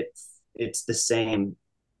that. It's the same.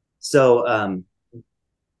 So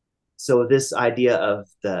so this idea of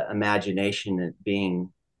the imagination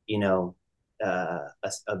being,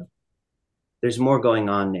 there's more going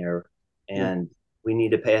on there, and we need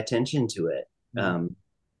to pay attention to it. And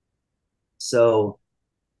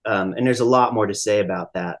there's a lot more to say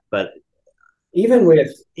about that, but even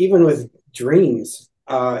with dreams,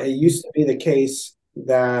 it used to be the case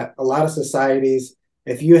that a lot of societies,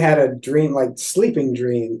 if you had a dream, like sleeping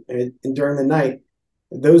dream, and during the night,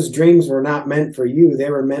 those dreams were not meant for you. They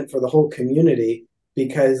were meant for the whole community,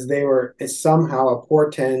 because they were somehow a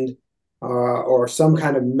portend, or some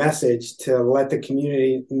kind of message to let the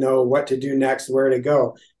community know what to do next, where to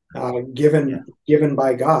go, given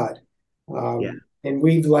by God. And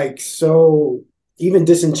we've so even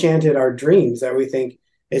disenchanted our dreams that we think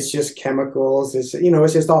it's just chemicals. It's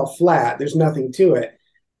just all flat. There's nothing to it.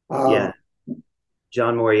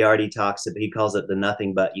 John Moriarty he calls it the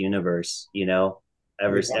nothing but universe.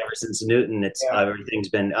 Ever since Newton, everything's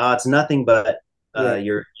been it's nothing but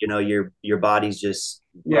your body's just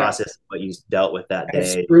processing what you dealt with that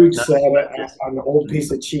day. Scrooge said on an old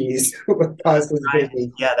piece of cheese. Right.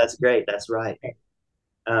 Yeah, that's great. That's right.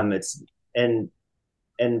 It's and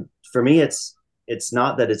for me, it's it's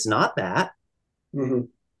not that it's not that. Hmm.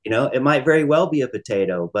 It might very well be a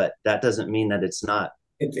potato, but that doesn't mean that it's not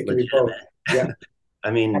It can be both. legitimate. Yeah,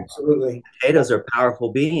 I mean, absolutely. potatoes are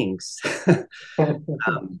powerful beings.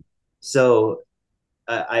 So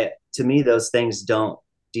to me, those things don't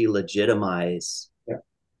delegitimize. Yeah.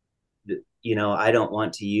 I don't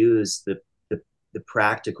want to use the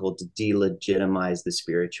practical to delegitimize the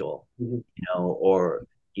spiritual, Hmm. or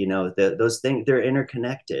those things, they're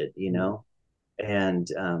interconnected,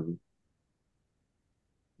 and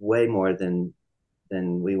way more than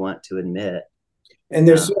we want to admit. And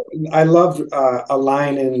Uh, I loved a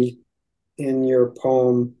line in your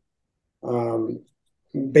poem. Um,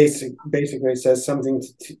 basically, it says something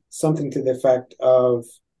to the effect of,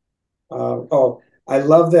 "Oh, I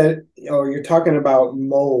love that." Oh, you're talking about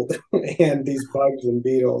mold and these bugs and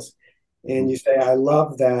beetles, and you say, "I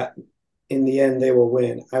love that. In the end, they will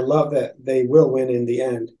win. I love that they will win in the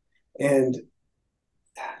end." And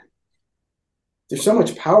there's so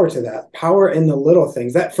much power to that, power in the little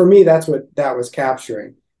things. That for me, that's what that was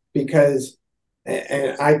capturing, because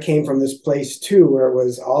and I came from this place too where it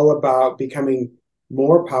was all about becoming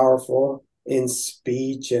more powerful in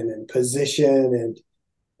speech and in position,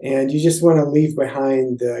 and you just want to leave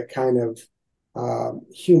behind the kind of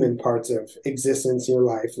human parts of existence in your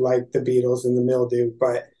life, like the beetles and the mildew.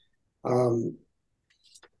 But um,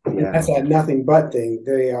 yeah, that's that nothing but thing.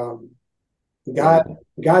 yeah, God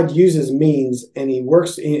God uses means, and He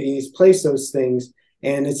works. He's placed those things,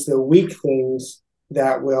 and it's the weak things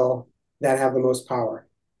that have the most power.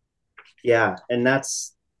 yeah. And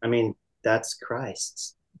I mean, that's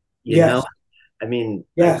Christ's. You know, Yes, I mean,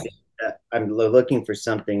 I yes. think that I'm looking for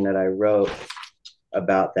something that I wrote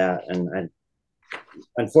about that, and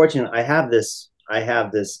unfortunately, I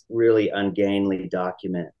have this really ungainly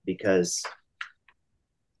document, because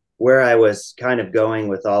where I was kind of going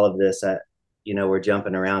with all of this, we're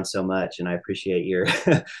jumping around so much, and I appreciate your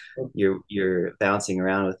your bouncing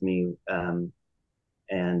around with me,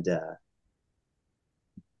 and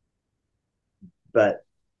but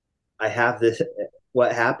I have this.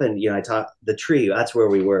 What happened? I taught the tree. That's where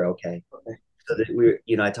we were. Okay, so that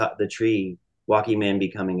I taught the tree, walking man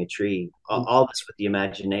becoming a tree. All this with the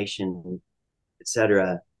imagination,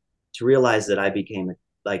 etc. To realize that I became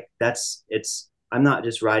like that's it's. I'm not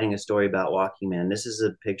just writing a story about walking man. This is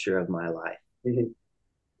a picture of my life. Mhm.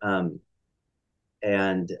 Um,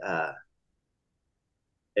 and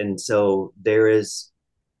and so there is,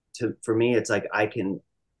 for me, it's like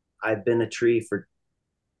I've been a tree for,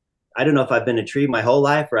 I don't know if I've been a tree my whole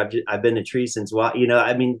life, or I've been a tree since what,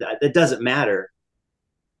 I mean, it doesn't matter.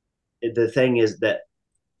 The thing is that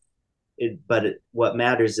what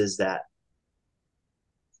matters is that,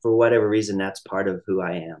 for whatever reason, that's part of who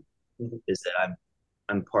I am, Mhm. is that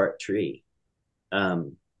I'm part tree.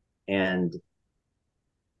 Um, and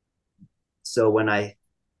so when I,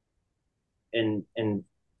 and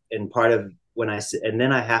part of when I, and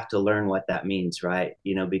then I have to learn what that means, right?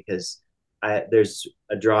 Because there's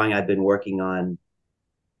a drawing I've been working on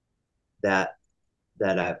that,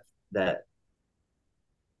 that I, that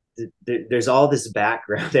there's all this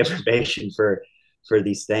background information for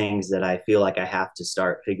these things that I feel like I have to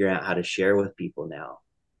start figuring out how to share with people now.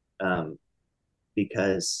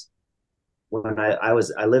 Because when I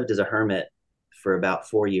lived as a hermit for about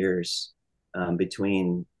 4 years,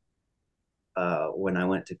 between when I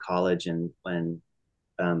went to college and when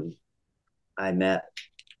um, I met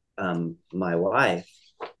my wife,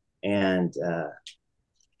 and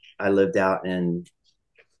I lived out in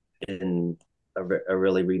a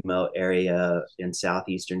really remote area in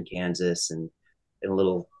southeastern Kansas, and in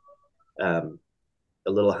um,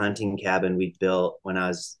 a little hunting cabin we built when I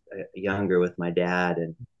was younger with my dad,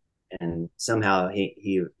 and somehow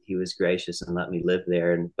he was gracious and let me live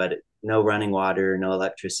there, and but no running water, no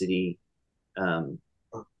electricity, um,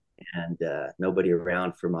 and nobody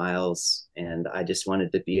around for miles, and I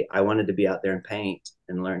wanted to be out there and paint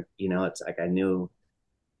and learn. It's like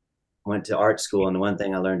went to art school, and the one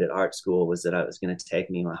thing I learned at art school was that it was going to take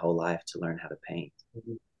me my whole life to learn how to paint.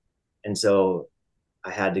 Mhm. And so I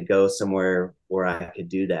had to go somewhere where I could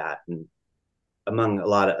do that. And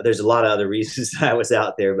there's a lot of other reasons I was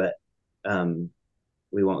out there, but um,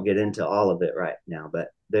 we won't get into all of it right now. But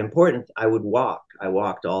the important, I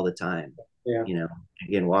walked all the time. Yeah. You know,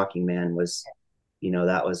 Again, walking man was,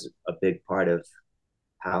 that was a big part of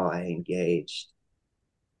how I engaged.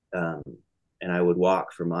 Um, and I would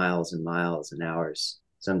walk for miles and miles and hours.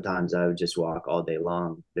 Sometimes I would just walk all day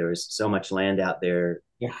long. There was so much land out there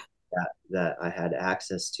Yeah. that I had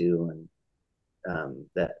access to, and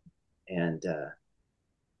that and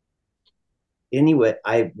anyway,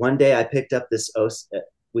 I one day I picked up this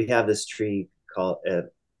we have this tree called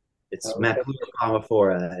it's Okay. Macula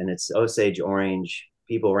palmifera, and it's Osage orange.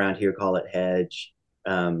 People around here call it hedge.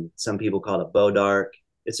 Some people call it bodark.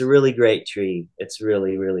 It's a really great tree. It's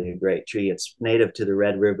really, really a great tree. It's native to the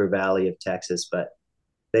Red River Valley of Texas, but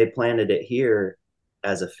they planted it here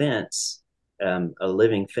as a fence, a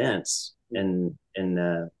living fence in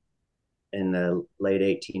the late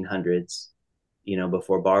 1800s,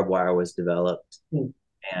 before barbed wire was developed. Hmm.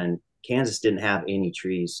 And Kansas didn't have any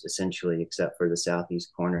trees essentially, except for the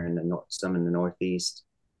southeast corner and some in the northeast.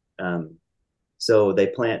 So they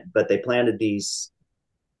planted these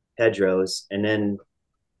hedgerows, and then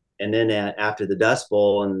after the Dust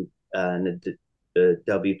Bowl and the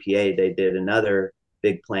WPA, they did another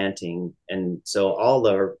big planting, and so all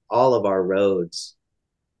of our roads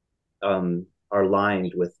are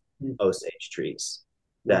lined with Osage trees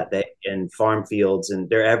Wow. that they in farm fields, and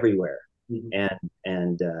they're everywhere. Mhm.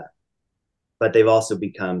 And but they've also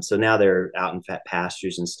become, so now they're out in fat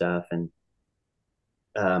pastures and stuff, and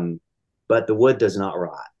but the wood does not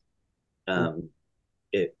rot. Um,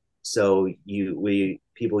 it so you we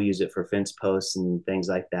people use it for fence posts and things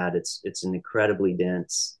like that. It's an incredibly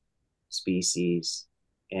dense species,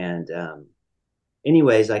 and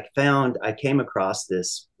anyways, I came across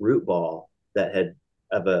this root ball that had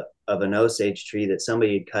of an Osage tree that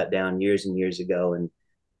somebody had cut down years and years ago, and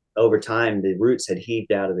over time the roots had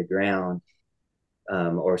heaved out of the ground,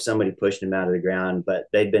 or somebody pushed them out of the ground, but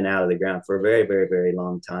they'd been out of the ground for a very, very, very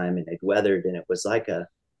long time, and they'd weathered, and it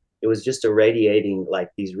was just a radiating, like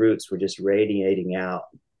these roots were just radiating out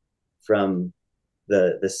from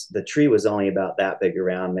the tree was only about that big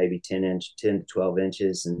around, maybe 10 to 12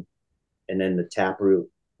 inches, and then the taproot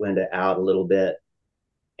went out a little bit,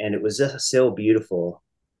 and it was just so beautiful.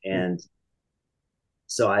 And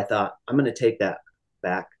so I thought, I'm going to take that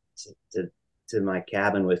back to my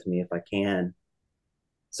cabin with me if I can.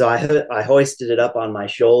 So I hoisted it up on my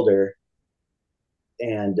shoulder,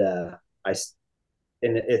 and I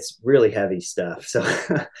and it's really heavy stuff. So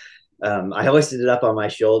I hoisted it up on my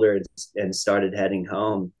shoulder and started heading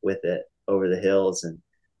home with it over the hills. And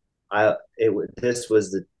this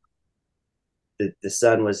was the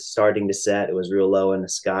sun was starting to set. It was real low in the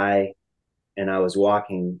sky, and I was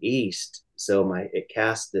walking east, so it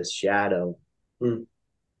cast this shadow,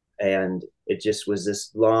 and it just was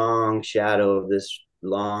this long shadow of this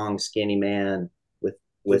long skinny man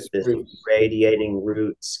with this radiating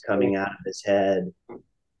roots coming out of his head.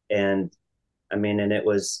 And I mean, and it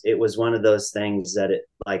was one of those things that it,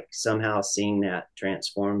 like, somehow seeing that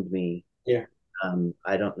transformed me. Yeah.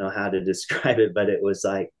 I don't know how to describe it, but it was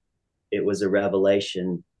like it was a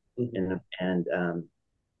revelation. Mm-hmm.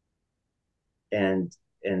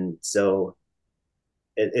 And so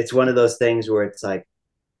it's one of those things where it's like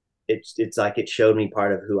it's like it showed me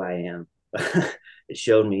part of who I am. It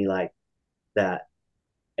showed me like that.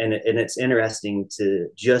 And it's interesting to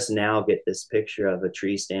just now get this picture of a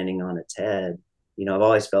tree standing on its head. I've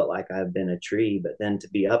always felt like I've been a tree, but then to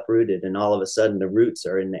be uprooted and all of a sudden the roots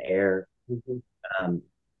are in the air. Mm-hmm.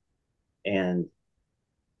 And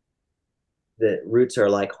the roots are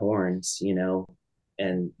like horns,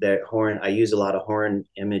 and I use a lot of horn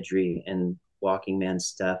imagery in Walking Man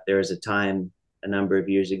stuff. There was a time a number of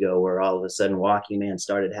years ago where all of a sudden Walking Man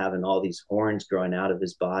started having all these horns growing out of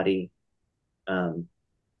his body.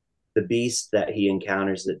 The beast that he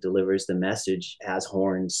encounters that delivers the message has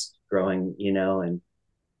horns growing,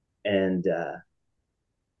 and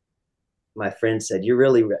my friend said,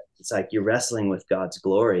 it's like you're wrestling with God's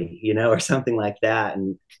glory, or something like that.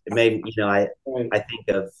 And it made, I think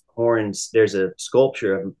of horns. There's a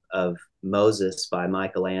sculpture of Moses by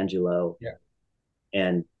Michelangelo. Yeah.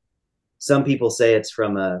 And some people say it's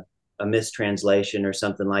from a mistranslation or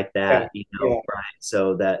something like that, right?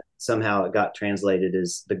 So that somehow it got translated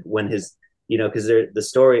as because the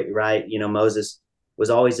story, right? Moses was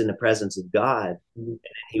always in the presence of God, and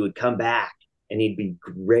he would come back and he'd be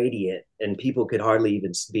radiant, and people could hardly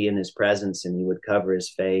even be in his presence, and he would cover his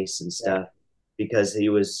face and stuff because he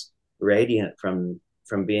was radiant from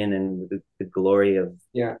being in the glory of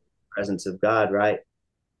presence of God, right?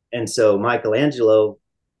 And so Michelangelo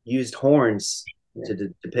used horns to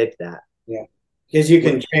depict that. Yeah, because you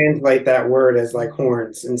can translate that word as like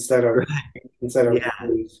horns instead of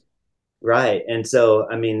blues. Right. And so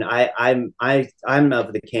I mean, I'm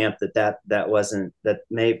of the camp that wasn't that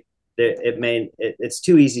may it's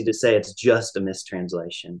too easy to say it's just a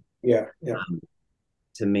mistranslation. Yeah.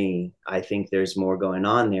 To me, I think there's more going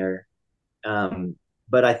on there.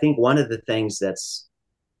 But I think one of the things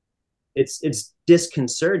it's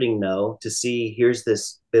disconcerting though to see here's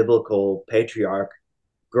this biblical patriarch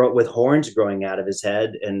with horns growing out of his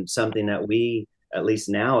head, and something that we at least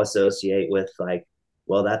now associate with like,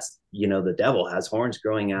 well, that's, the devil has horns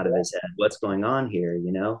growing out of his head. What's going on here?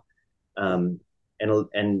 Um,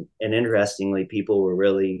 and interestingly,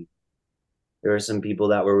 there were some people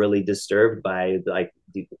that were really disturbed by like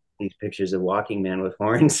these pictures of walking man with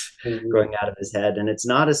horns Mhm. growing out of his head. And it's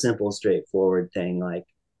not a simple, straightforward thing. Like,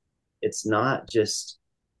 it's not just,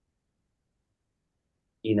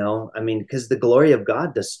 I mean, because the glory of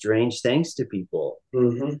God does strange things to people.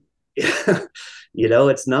 Mhm. It's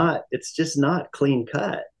just not clean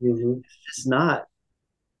cut. Mhm. It's not,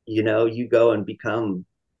 you go and become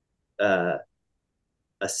uh,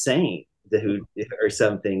 a saint who or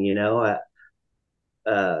something,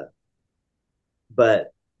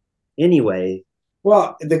 but anyway.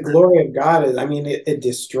 Well, the glory of God is, I mean, it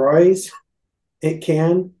destroys, it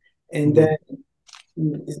can. And Mhm. then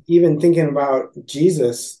even thinking about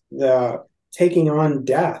Jesus, the taking on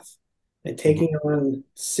death and taking Mhm. on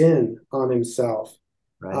sin on himself,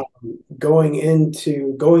 Right. going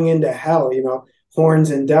into hell, horns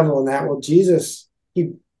and devil and that. Well, Jesus,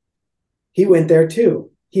 he went there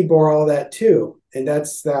too. He bore all that too. And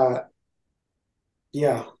that's that,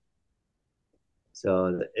 yeah.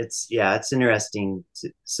 It's interesting.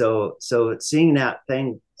 So seeing that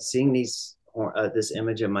thing, seeing this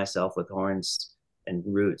image of myself with horns and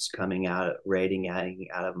roots coming out,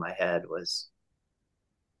 radiating out of my head was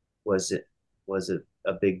it was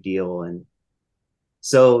a big deal. And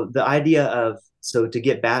so the idea of, so to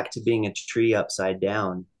get back to being a tree upside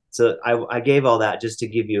down. So I gave all that just to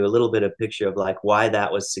give you a little bit of picture of like why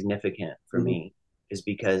that was significant for Mhm. me, is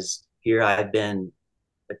because here I've been,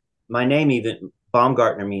 my name, even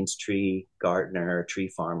Baumgartner, means tree gardener or tree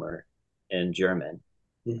farmer in German.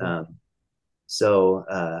 Mhm. Um, so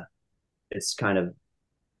it's kind of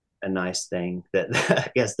a nice thing that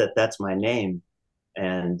I guess that's my name.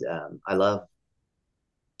 And I love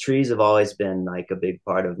trees, have always been like a big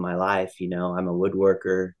part of my life. I'm a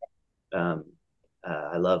woodworker. Um,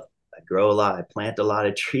 I grow a lot, I plant a lot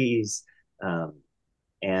of trees. Um,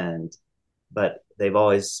 and, but they've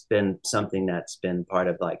always been something that's been part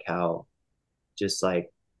of like how just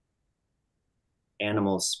like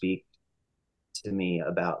animals speak to me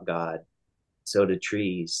about God, so do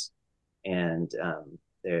trees. And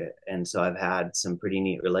so I've had some pretty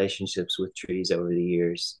neat relationships with trees over the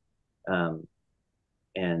years. Um,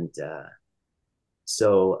 and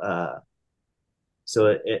so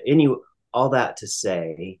so any all that to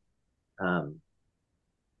say, um,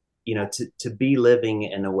 to be living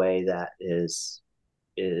in a way that is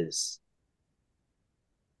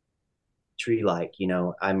tree like.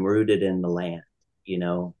 I'm rooted in the land.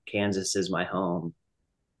 Kansas is my home.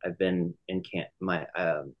 I've been in my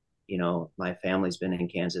family's been in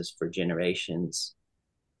Kansas for generations.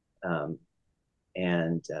 Um,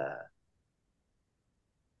 and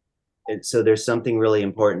so there's something really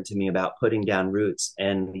important to me about putting down roots.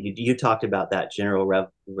 And you talked about that general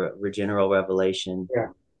revelation. Yeah.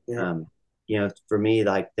 Yeah. Um, for me,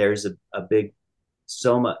 like there's a big,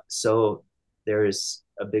 so there's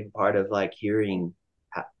a big part of like hearing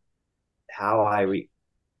how, how I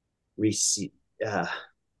receive, uh,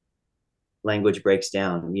 language breaks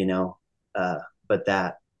down, uh, but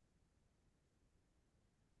that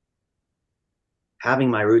having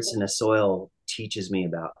my roots in the soil teaches me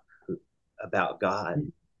about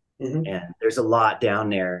God. Mhm. And there's a lot down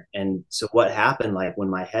there. And so what happened, like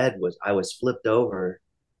when I was flipped over,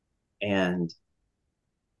 and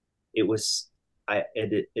it was,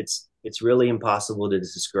 it's really impossible to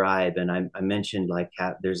describe. And I mentioned like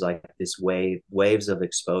there's like this waves of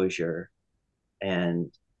exposure,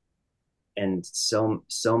 and so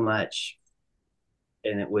much.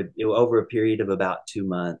 And over a period of about 2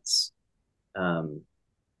 months, um,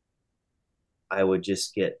 I would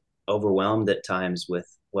just get overwhelmed at times with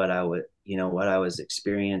what I was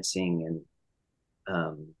experiencing.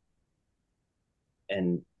 Um,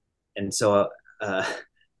 and, and so, uh,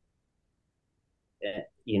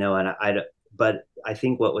 but I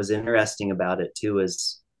think what was interesting about it too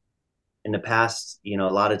is in the past, a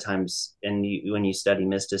lot of times, and when you study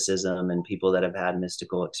mysticism and people that have had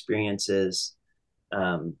mystical experiences,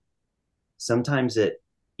 um, sometimes it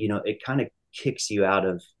kind of kicks you out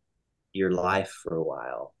of your life for a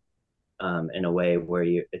while, in a way where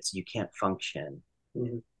you can't function.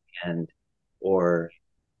 Mhm. And or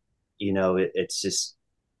it's just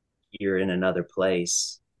you're in another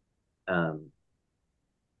place. um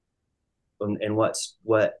and what's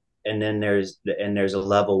what and then there's a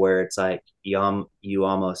level where it's like you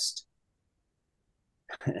almost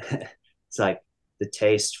it's like the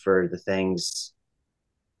taste for the things.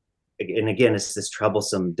 And again, it's this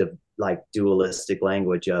troublesome like dualistic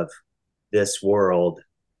language of this world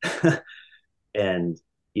and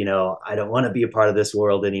I don't want to be a part of this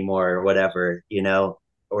world anymore or whatever,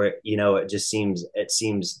 or it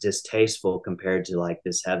seems distasteful compared to like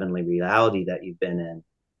this heavenly reality that you've been in,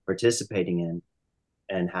 participating in,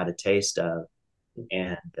 and had a taste of.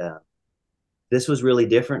 And this was really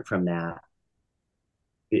different from that.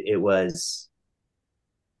 It was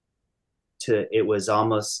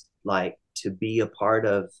almost like to be a part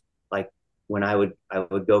of, like, when I would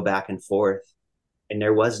go back and forth, and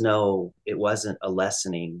it wasn't a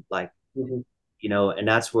lessening, like, Mm-hmm. and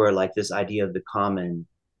that's where, like, this idea of the common,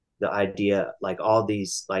 the idea, like, all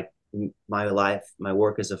these, like, my life, my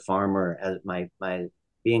work as a farmer, as my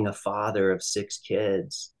being a father of 6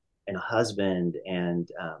 kids and a husband, and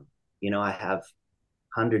I have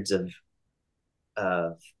hundreds of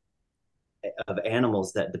of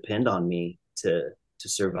animals that depend on me to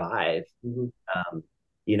survive. Mm-hmm. um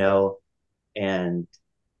you know and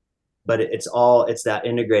but it's that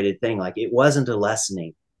integrated thing. Like, it wasn't a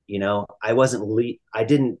lessening. I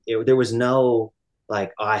didn't there was no,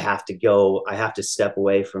 like, oh, I have to step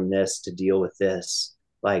away from this to deal with this.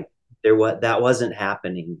 Like, that wasn't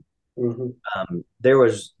happening. Mm-hmm. There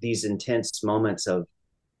was these intense moments of,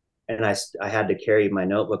 and I had to carry my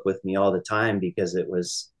notebook with me all the time, because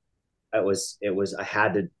I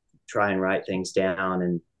had to try and write things down.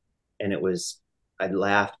 And I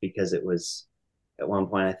laughed, because it was, at one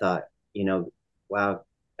point I thought, wow,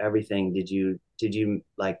 everything, did you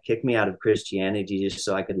like kick me out of Christianity just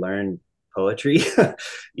so I could learn poetry?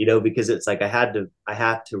 Because it's like I had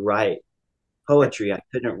to write poetry. I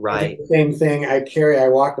couldn't I do write. the same thing. I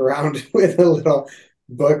walk around with a little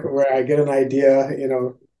book where I get an idea,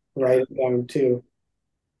 write it down too.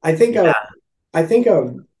 I think of, Yeah. I think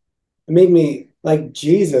of, it made me like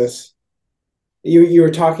Jesus. You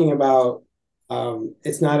were talking about,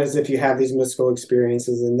 it's not as if you have these mystical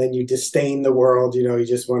experiences and then you disdain the world, you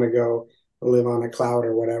just want to go live on a cloud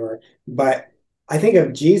or whatever. But I think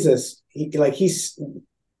of Jesus,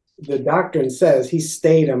 the doctrine says he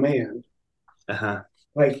stayed a man. Uh-huh.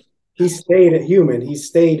 Like he stayed a human.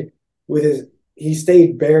 With his he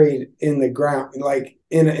stayed buried in the ground, like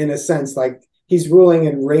in a sense, like he's ruling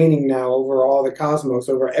and reigning now over all the cosmos,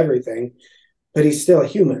 over everything, but he's still a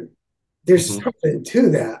human. There's Hmm. something to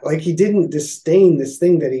that. Like he didn't disdain this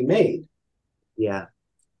thing that he made. Yeah.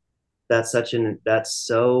 That's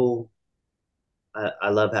so, I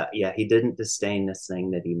love how, yeah, he didn't disdain this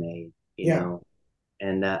thing that he made, Yeah.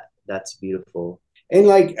 and that's beautiful. And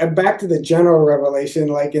like back to the general revelation,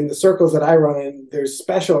 like in the circles that I run in, there's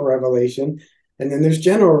special revelation and then there's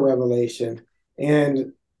general revelation.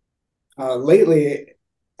 And lately,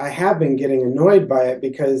 I have been getting annoyed by it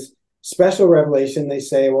because special revelation, they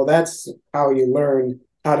say, well, that's how you learn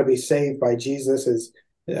how to be saved by Jesus is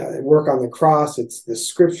work on the cross. It's the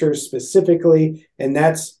scriptures specifically. And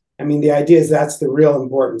I mean, the idea is that's the real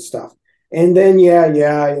important stuff. And then, yeah,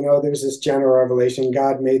 there's this general revelation.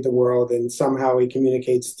 God made the world and somehow he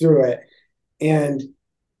communicates through it. And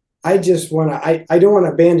I don't want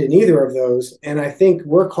to abandon either of those. And I think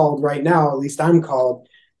we're called right now, at least I'm called,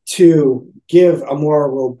 to give a more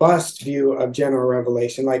robust view of general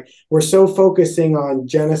revelation. Like we're so focusing on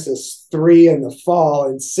Genesis 3 and the fall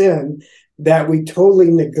and sin that we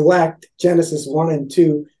totally neglect Genesis 1 and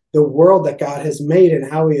 2, the world that God has made and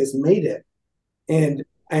how he has made it.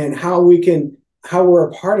 And how we're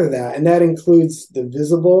a part of that. And that includes the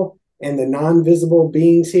visible and the non-visible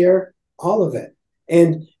beings here, all of it.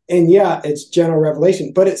 And yeah, it's general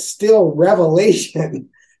revelation, but it's still revelation.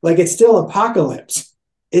 Like it's still apocalypse.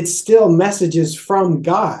 It's still messages from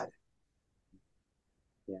God.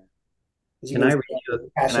 Yeah. As you Can can I see, read you? Can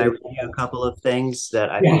I passionate read you about a couple of things that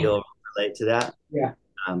I that. feel relate to that? Yeah,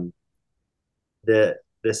 Um, the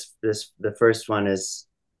first one is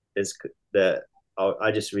the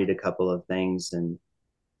I'll just read a couple of things, and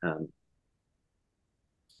um,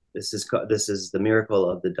 this is the miracle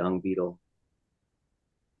of the dung beetle.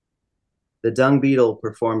 The dung beetle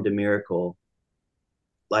performed a miracle,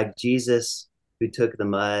 like Jesus, who took the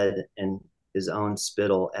mud and his own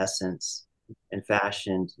spittle essence and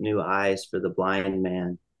fashioned new eyes for the blind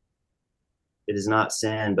man. It is not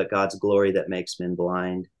sin, but God's glory that makes men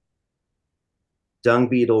blind. Dung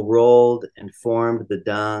beetle rolled and formed the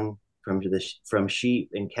dung from sheep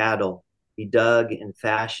and cattle. He dug and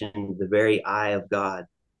fashioned the very eye of God,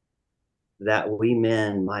 that we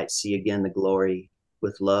men might see again the glory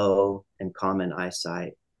with low and common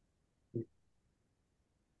eyesight.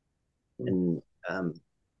 And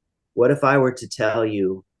what if I were to tell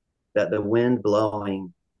you that the wind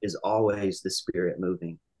blowing is always the spirit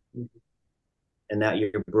moving, and that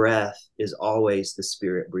your breath is always the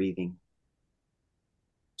spirit breathing?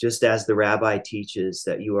 just as the rabbi teaches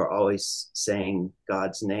that you are always saying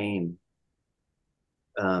God's name.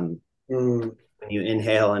 When you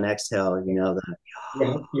inhale and exhale, you know that.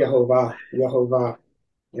 Yehovah, Yehovah.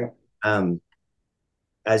 Yeah.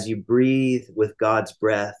 As you breathe with God's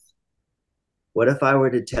breath, what if I were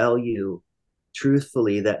to tell you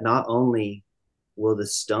truthfully that not only will the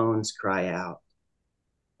stones cry out,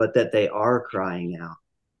 but that they are crying out,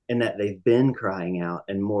 and that they've been crying out,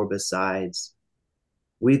 and more besides.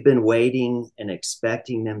 We've been waiting and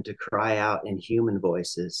expecting them to cry out in human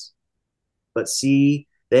voices. But see,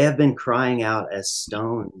 they have been crying out as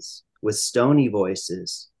stones, with stony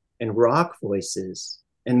voices, and rock voices,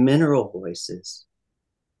 and mineral voices,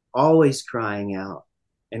 always crying out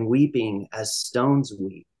and weeping as stones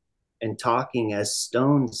weep, and talking as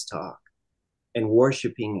stones talk, and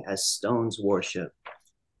worshiping as stones worship.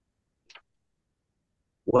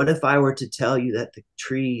 What if I were to tell you that the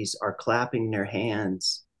trees are clapping their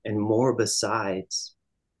hands, and more besides?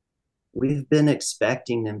 We've been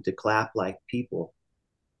expecting them to clap like people,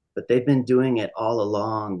 but they've been doing it all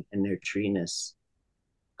along in their treeness,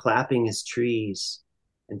 clapping as trees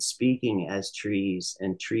and speaking as trees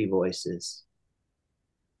and tree voices.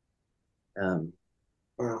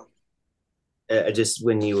 Wow. Just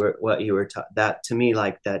when you were, what you were that to me,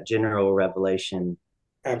 like that general revelation,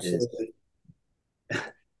 Absolutely.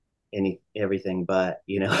 everything but,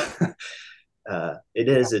 it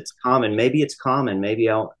is, it's common, maybe it's common, maybe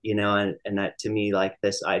I'll, and that to me, like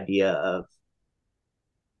this idea of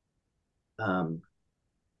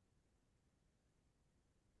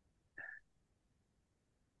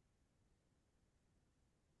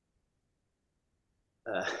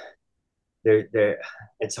there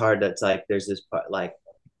it's hard. That's like there's this part, like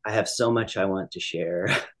I have so much I want to share.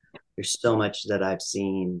 There's so much that I've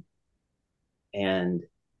seen, and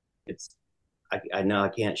it's I know I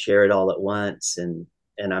can't share it all at once, and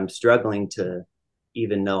I'm struggling to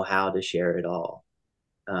even know how to share it all,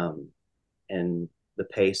 and the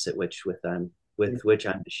pace at which which I'm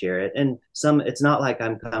to share it. And it's not like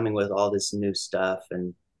I'm coming with all this new stuff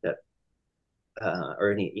and that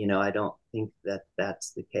or any, I don't think that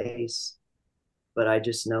that's the case, but I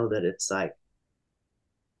just know that it's like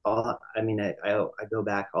I go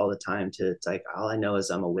back all the time to, it's like all I know is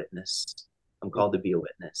I'm a witness. I'm called to be a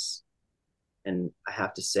witness, and I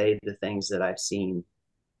have to say the things that I've seen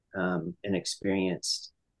and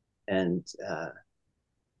experienced, and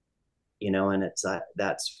and it's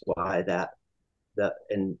that's why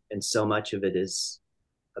and so much of it is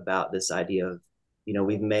about this idea of,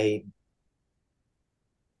 we've made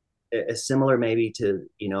a similar maybe to,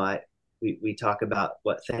 we talk about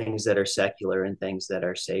what things that are secular and things that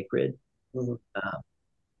are sacred. Mm-hmm.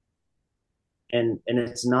 And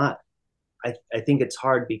it's not, I think it's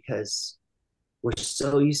hard because we're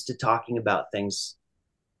so used to talking about things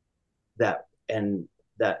that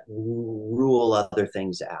rule other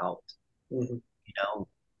things out, mm-hmm.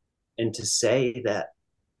 And to say that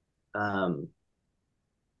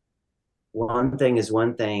one thing is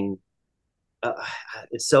one thing,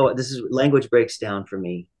 this is, language breaks down for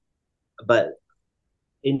me, but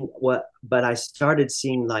I started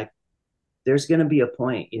seeing, like, there's going to be a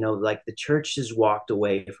point, like the church has walked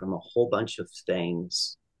away from a whole bunch of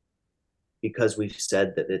things because we've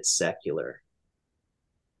said that it's secular.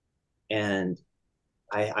 And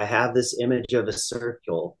I have this image of a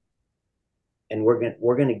circle, and we're going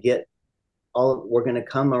to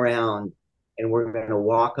come around, and we're going to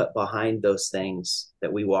walk up behind those things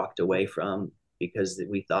that we walked away from because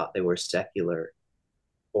we thought they were secular,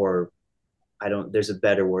 or there's a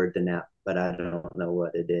better word than that, but I don't know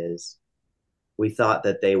what it is. We thought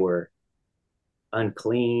that they were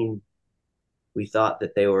unclean. We thought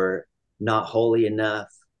that they were not holy enough.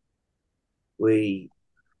 We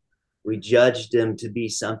judged them to be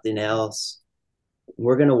something else.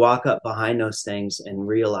 We're going to walk up behind those things and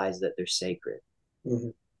realize that they're sacred.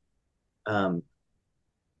 Mm-hmm.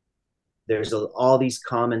 There's all these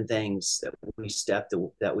common things that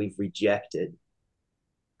we've rejected.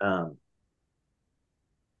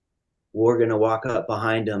 We're going to walk up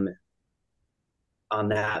behind them on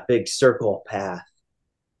that big circle path,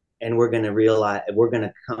 and we're going to realize, we're going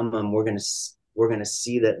to come and we're going to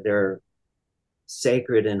see that they're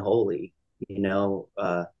sacred and holy.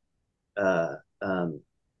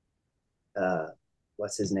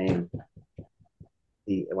 What's his name?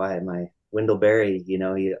 Wendell Berry,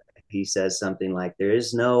 he says something like,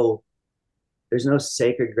 there's no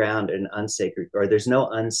sacred ground and unsacred, or there's no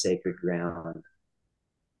unsacred ground.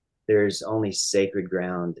 There's only sacred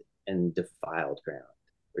ground and defiled ground,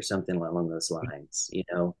 or something along those lines.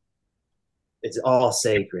 It's all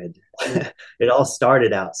sacred. It all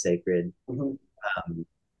started out sacred. Mm-hmm.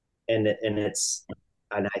 and it's,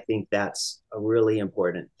 and I think that's a really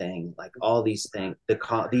important thing. Like all these things,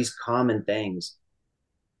 these common things,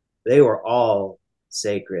 they were all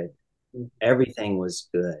sacred. Everything was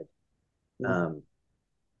good. Um,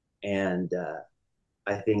 and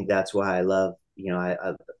I think that's why I love,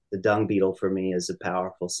 the dung beetle for me is a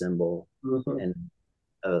powerful symbol, Mhm. and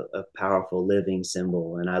a powerful living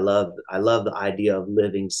symbol. And I love the idea of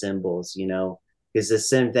living symbols, because the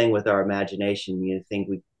same thing with our imagination. You think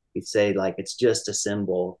we say like it's just a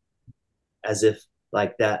symbol, as if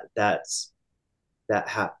like as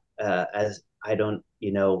I don't,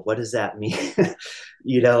 what does that mean?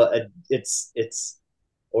 It's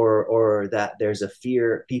or that there's a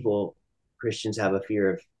fear, Christians have a fear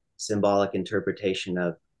of symbolic interpretation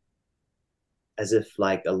of, as if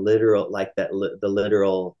like a literal, like that the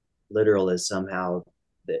literal is somehow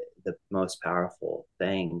the most powerful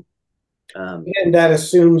thing. And that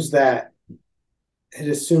assumes that it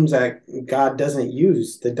assumes that God doesn't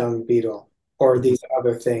use the dung beetle or these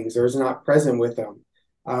other things, or is not present with them.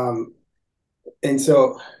 Um, and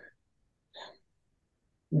so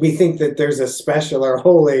we think that there's a special or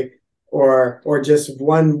holy or just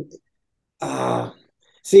one. Uh,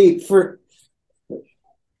 see, for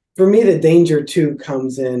me, the danger too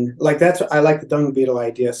comes in. Like that's I like the dung beetle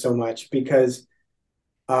idea so much because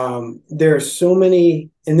there are so many,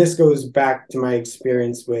 and this goes back to my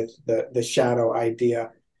experience with the shadow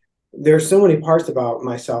idea. There are so many parts about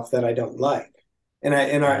myself that I don't like, and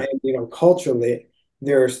culturally,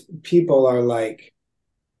 there's people are like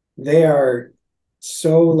they are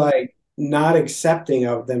so like not accepting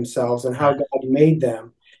of themselves and how God made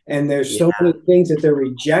them. And there's Yeah, so many things that they're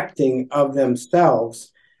rejecting of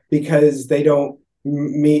themselves because they don't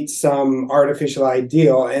meet some artificial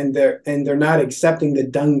ideal, and they're not accepting the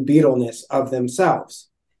dung beetleness of themselves.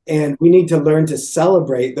 And we need to learn to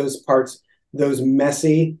celebrate those parts, those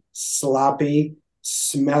messy, sloppy,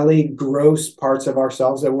 smelly, gross parts of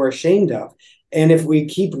ourselves that we're ashamed of. And if we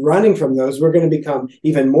keep running from those, we're going to become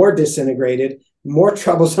even more disintegrated, more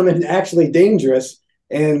troublesome, and actually dangerous,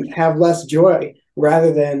 and have less joy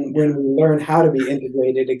rather than when we learn how to be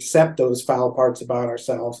integrated, accept those foul parts about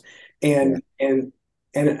ourselves, yeah, and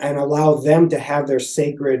allow them to have their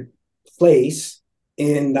sacred place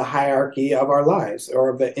in the hierarchy of our lives,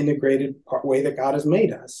 or the integrated way that God has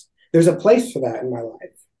made us. There's a place for that in my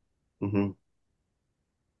life. mm-hmm.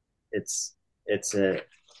 it's it's a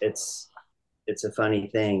it's it's a funny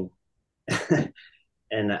thing.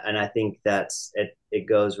 And I think it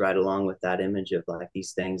goes right along with that image of like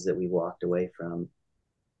these things that we walked away from.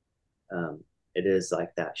 um, it is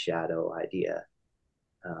like that shadow idea.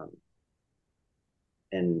 um,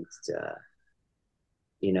 and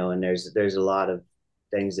and there's a lot of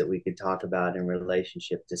things that we could talk about in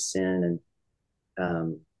relationship to sin,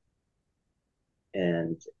 um,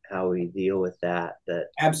 and how we deal with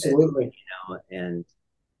Absolutely. and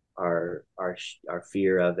our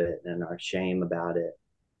fear of it and our shame about it.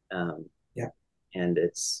 um, Yeah. and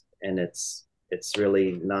it's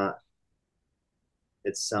really not,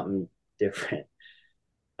 it's something different.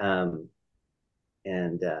 um,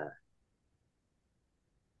 and uh,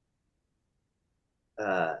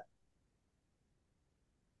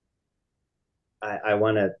 I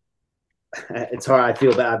want to it's hard. I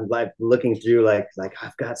feel bad. I'm like looking through like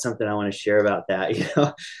I've got something I want to share about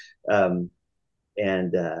that, um,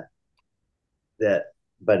 and that,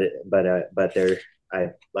 but there,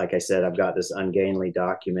 I, like I said, I've got this ungainly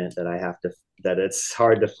document that I have to, that it's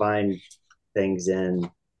hard to find things in.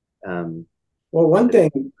 Um, Well, one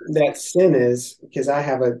thing that sin is, because I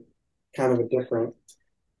have a kind of a different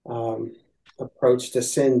um, approach to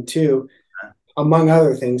sin too. Among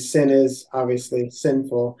other things, sin is obviously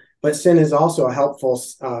sinful, but sin is also a helpful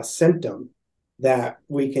symptom that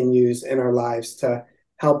we can use in our lives to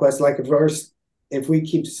help us. Like if we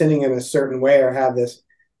keep sinning in a certain way or have this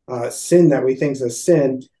sin that we think is a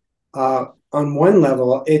sin, on one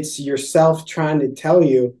level, it's yourself trying to tell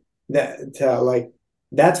you that like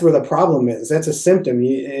that's where the problem is. That's a symptom.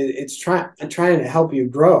 It's trying to help you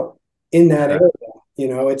grow in that uh-huh.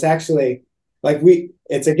 area. It's actually like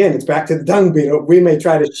it's back to the dung beetle. We may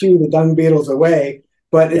try to shoo the dung beetles away,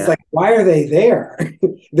 but it's Yeah, like, why are they there?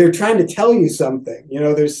 They're trying to tell you something.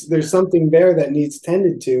 There's something there that needs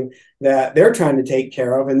tended to, that they're trying to take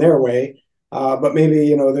care of in their way. But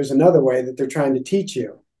maybe, there's another way that they're trying to teach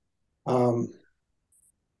you. Um,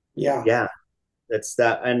 yeah, yeah. That's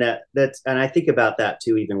that, and and I think about that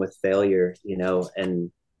too, even with failure,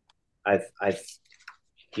 and I've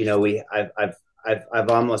I've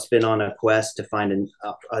almost been on a quest to find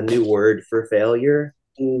a new word for failure,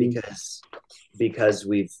 mm, because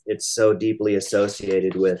it's so deeply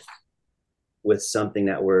associated with with something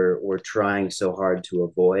that we're trying so hard to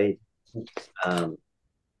avoid. Um,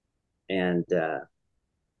 and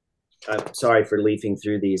I'm sorry for leafing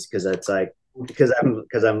through these because it's like because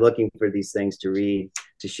I'm looking for these things to read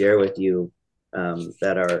to share with you,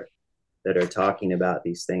 that are talking about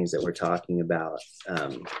these things that we're talking about,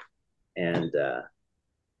 um, and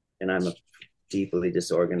I'm a deeply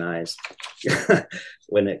disorganized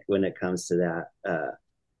when it comes to that,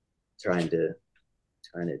 trying to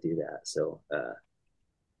do that. So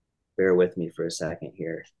bear with me for a second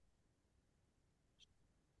here.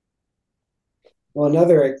 Well,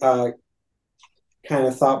 another kind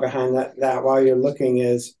of thought behind that while you're looking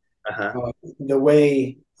is Uh-huh. the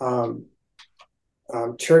way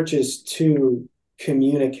churches to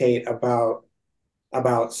communicate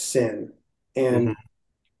about sin. And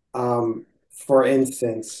Mm-hmm. for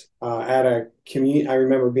instance, at a I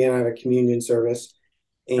remember being at a communion service,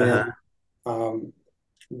 Uh-huh. and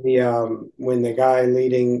the when the guy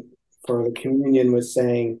leading for the communion was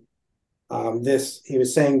saying this, he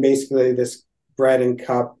was saying basically this bread and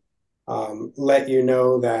cup let you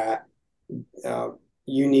know that uh,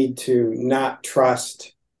 you need to not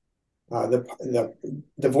trust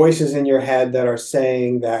the voices in your head that are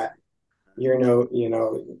saying that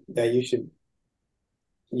that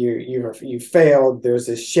you failed. There's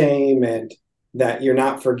this shame and that you're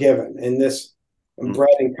not forgiven. And this Mm-hmm.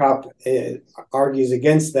 bread and cup argues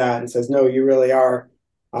against that and says, no, you really are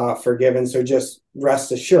forgiven. So just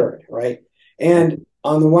rest assured, right? And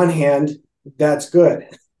on the one hand, that's good.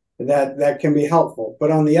 That can be helpful.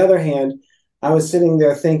 But on the other hand, I was sitting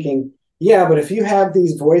there thinking, yeah, but if you have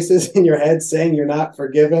these voices in your head saying you're not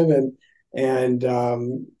forgiven and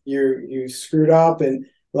you screwed up and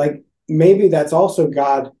like maybe that's also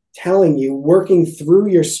God telling you, working through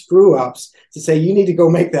your screw ups to say you need to go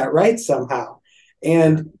make that right somehow.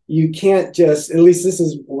 And you can't just, at least this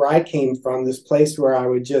is where I came from, this place where I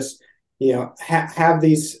would just, have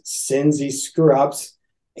these sins, these screw ups,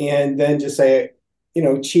 and then just say,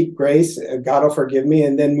 cheap grace, God will forgive me,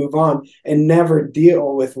 and then move on and never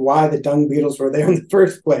deal with why the dung beetles were there in the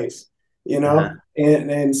first place, you Uh-huh. know?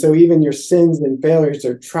 And so even your sins and failures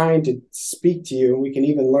are trying to speak to you, and we can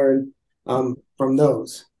even learn from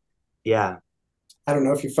those. Yeah. I don't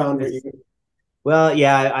know if you found what you. Well,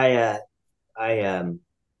 yeah, I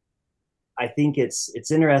I think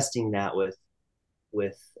it's interesting that with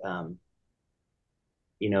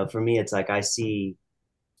for me it's like I see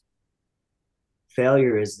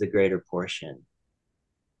failure is the greater portion,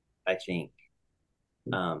 I think.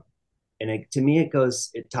 Um, and to me it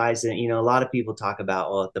ties in, a lot of people talk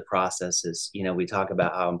about, well, the process is, we talk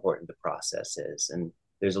about how important the process is, and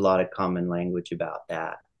there's a lot of common language about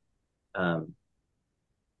that. Um,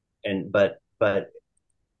 and but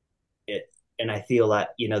it and I feel like,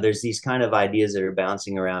 there's these kind of ideas that are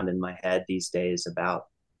bouncing around in my head these days about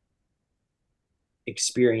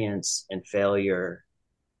experience and failure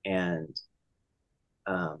and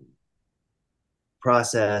um,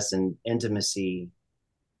 process and intimacy,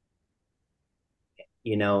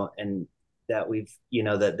 and that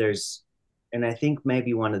that there's, and I think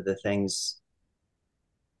maybe one of the things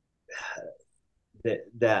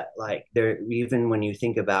that like there, even when we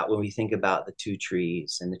think about the two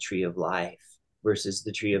trees and the tree of life versus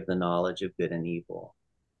the tree of the knowledge of good and evil,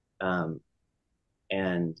 um,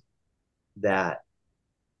 and that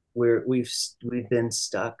we've been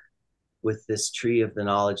stuck with this tree of the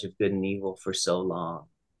knowledge of good and evil for so long,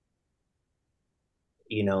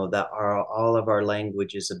 that all of our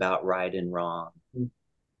language is about right and wrong,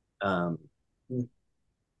 um,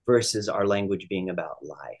 versus our language being about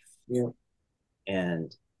life. Yeah.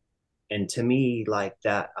 and and to me, like,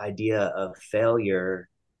 that idea of failure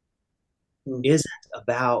isn't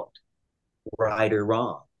about right or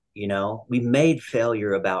wrong. We made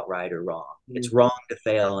failure about right or wrong. It's wrong to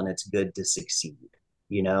fail and it's good to succeed,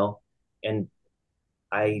 and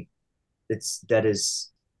I that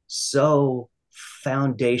is so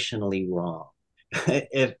foundationally wrong.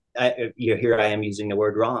 If here I am using the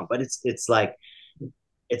word wrong, but it's like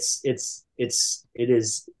it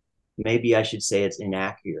is, maybe I should say it's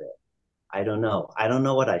inaccurate. I don't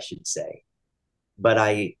know what I should say, but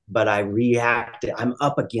I react. I'm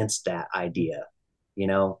up against that idea. you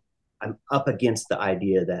know I'm up against the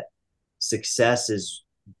idea that success is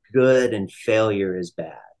good and failure is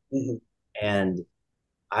bad. Mm-hmm. And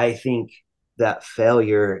I think that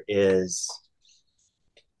failure is,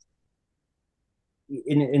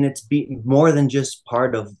 and it's more than just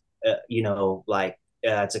part of, like,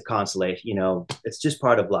 it's a consolation, it's just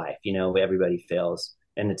part of life. Everybody fails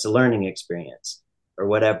and it's a learning experience or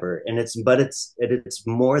whatever. And it's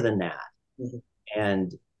more than that. Mm-hmm.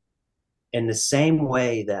 And in the same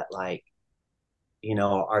way that, like,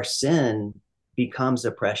 our sin becomes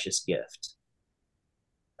a precious gift.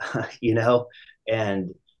 you know,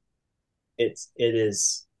 and it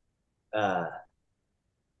is uh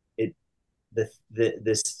it the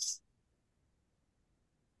this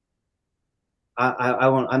I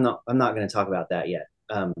won't I'm not going to talk about that yet.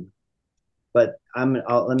 But I'm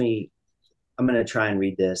going to try and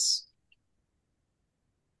read this.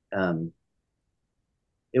 um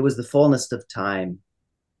it was the fullness of time,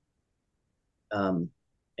 um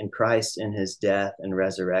and Christ in his death and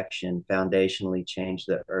resurrection foundationally changed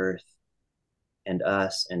the earth and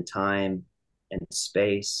us and time and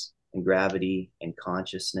space and gravity and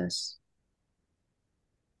consciousness.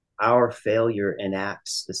 Our failure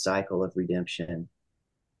enacts the cycle of redemption.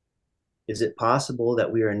 Is it possible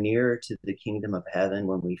that we are nearer to the kingdom of heaven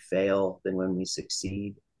when we fail than when we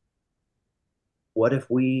succeed? What if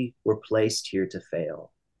we were placed here to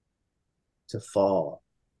fail, to fall?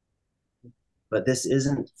 But this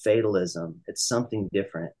isn't fatalism, it's something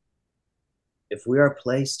different. If we are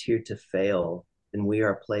placed here to fail, then we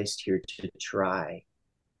are placed here to try,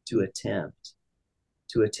 to attempt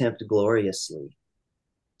gloriously,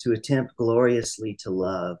 to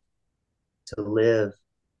love, to live,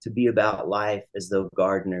 to be about life as though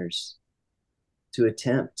gardeners. To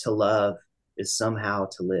attempt to love is somehow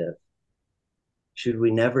to live. Should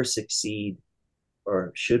we never succeed,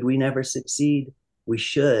 or should we never succeed? We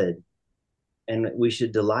should, and we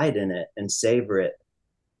should delight in it and savor it,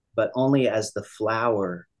 but only as the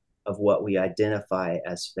flower of what we identify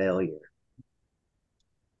as failure.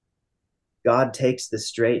 God takes the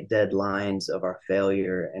straight, dead lines of our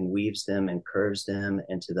failure and weaves them and curves them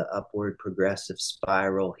into the upward progressive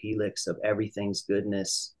spiral helix of everything's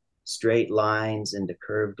goodness, straight lines into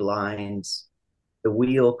curved lines. The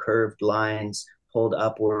wheel curved lines pulled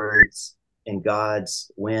upwards in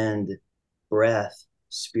God's wind, breath,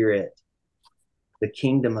 spirit. The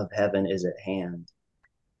kingdom of heaven is at hand.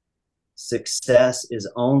 Success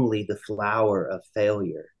is only the flower of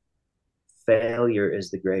failure. Failure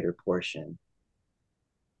is the greater portion.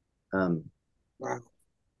 Wow.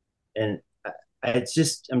 And I'm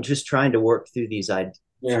just trying to work through these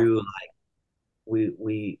through like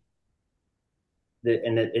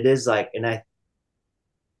and it is like, and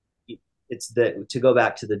it's to go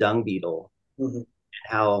back to the dung beetle, and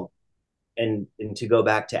how, and to go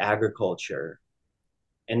back to agriculture,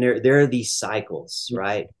 and there are these cycles,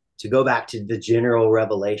 right? To go back to the general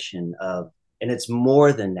revelation of, and it's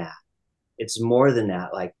more than that. It's more than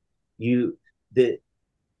that. Like we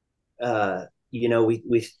the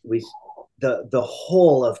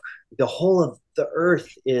whole of the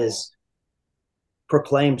earth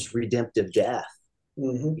proclaims redemptive death.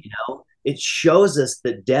 It shows us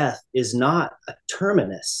that death is not a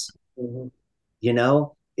terminus.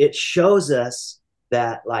 It shows us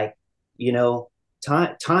that, like,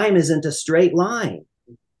 time isn't a straight line.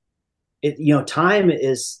 Time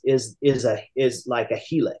is like a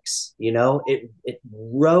helix. It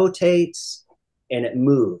rotates and it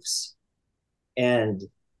moves, and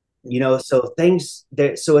so things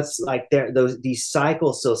there. So it's like these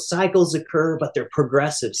cycles. So cycles occur, but they're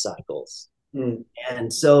progressive cycles.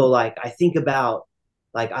 And so, like, I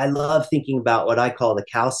love thinking about what I call the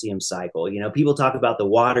calcium cycle. People talk about the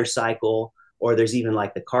water cycle, or there's even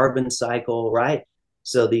like the carbon cycle, right?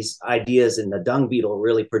 So these ideas, and the dung beetle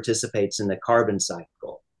really participates in the carbon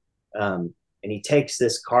cycle. And he takes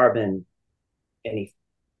this carbon and he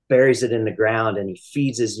buries it in the ground and he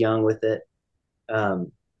feeds his young with it.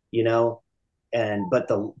 And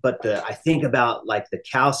I think about like the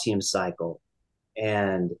calcium cycle,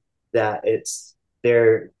 and that it's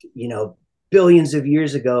there, billions of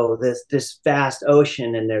years ago, this vast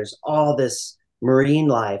ocean, and there's all this marine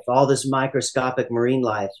life, all this microscopic marine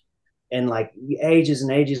life, and like ages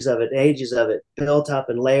and ages of it built up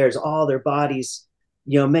in layers, all their bodies,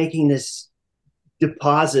 making this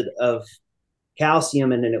deposit of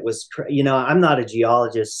calcium. And then it was, I'm not a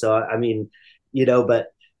geologist, so I mean, but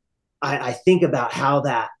I think about how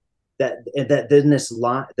that then this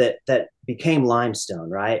line that became limestone,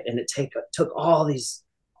 right? And it took all these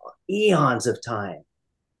eons of time,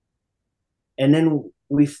 and then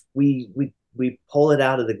we pull it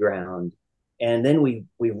out of the ground, and then we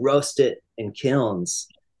roast it in kilns,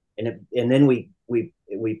 and then we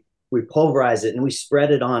pulverize it, and we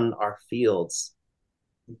spread it on our fields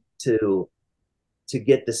to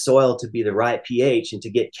get the soil to be the right pH, and to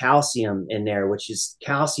get calcium in there,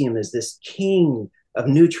 calcium is this king of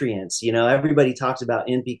nutrients. Everybody talks about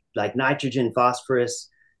like nitrogen, phosphorus,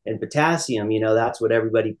 and potassium. That's what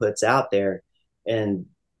everybody puts out there. And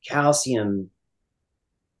calcium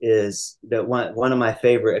is one of my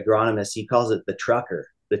favorite agronomists. He calls it the trucker.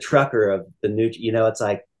 the trucker of the it's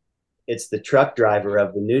like it's the truck driver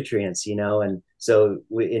of the nutrients, and so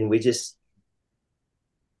we just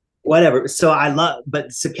whatever. So I love,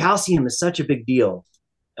 but so calcium is such a big deal,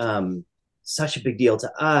 um, such a big deal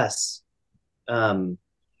to us.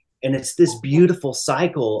 And it's this beautiful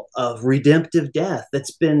cycle of redemptive death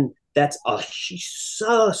that's a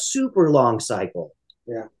so super long cycle.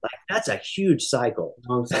 Yeah. Like that's a huge cycle.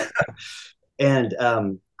 Long cycle. And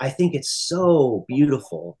I think it's so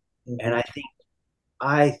beautiful. Mm-hmm. And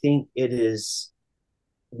I think it is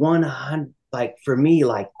 100, like for me,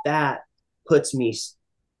 like that puts me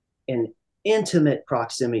in intimate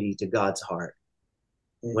proximity to God's heart.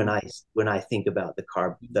 Mm-hmm. when I think about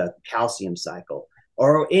the calcium cycle,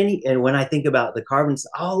 and when I think about the carbons,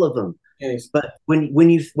 all of them. Yes. But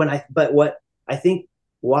but what I think,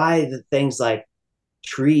 why the things like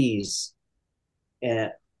trees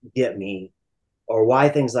and get me, or why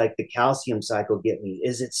things like the calcium cycle get me,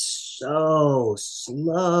 is it's so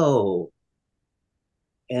slow,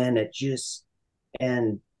 and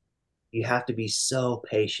and you have to be so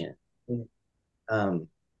patient. Mm.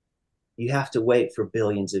 You have to wait for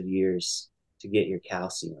billions of years to get your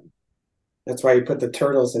calcium. That's why you put the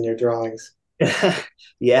turtles in your drawings.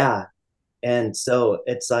 Yeah. And so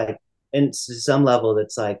it's like, and to some level,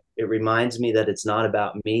 it's like, it reminds me that it's not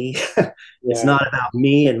about me. It's not about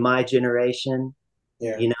me and my generation.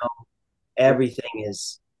 Yeah. Everything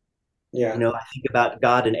is, I think about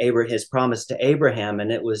God and Abraham, his promise to Abraham,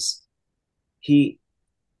 and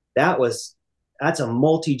that's a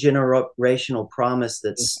multi-generational promise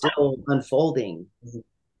that's still unfolding,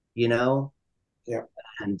 Yeah.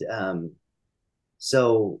 And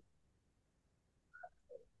so,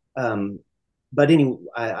 but anyway,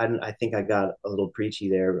 I think I got a little preachy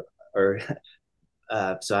there, or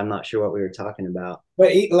so I'm not sure what we were talking about.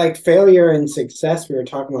 But like failure and success, we were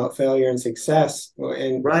talking about failure and success,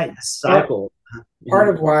 and right, the cycle. Part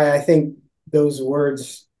of why I think those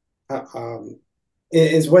words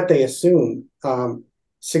is what they assume.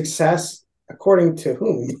 Success, according to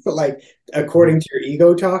whom? Like according to your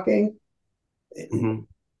ego talking. Mm-hmm.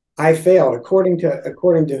 I failed. According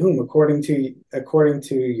to whom? According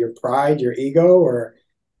to your pride, your ego,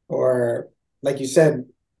 or like you said,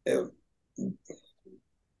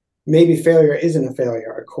 maybe failure isn't a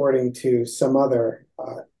failure according to some other,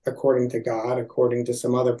 according to God, according to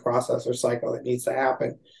some other process or cycle that needs to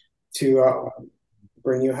happen to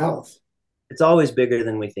bring you health. It's always bigger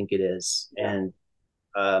than we think it is. And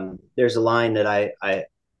there's a line that I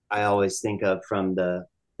always think of from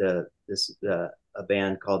a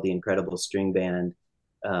band called the Incredible String Band,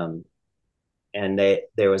 and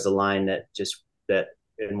there was a line that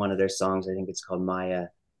in one of their songs, I think it's called Maya,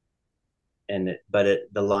 and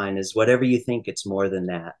the line is, whatever you think, it's more than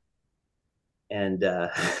that. And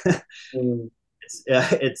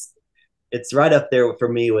it's right up there for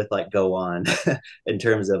me with like Go On in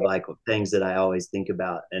terms of like things that I always think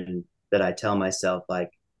about, and that I tell myself,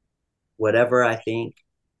 like, whatever I think,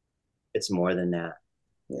 it's more than that.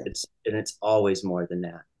 Yeah. It's always more than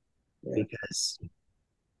that. Yeah. Because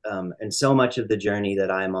and so much of the journey that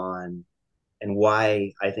I'm on, and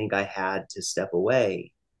why I think I had to step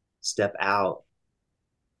out,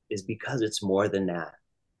 is because it's more than that.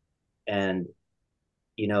 And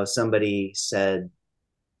somebody said,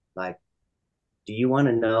 like, do you want,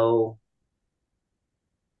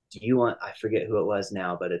 I forget who it was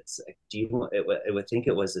now, but it's like, it would think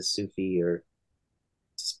it was a Sufi, or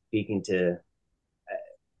speaking to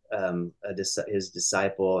his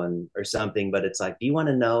disciple or something, but it's like, do you want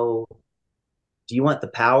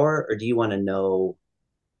the power, or do you want to know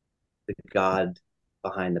the God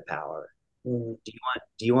behind the power? Mm.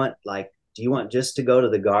 Do you want just to go to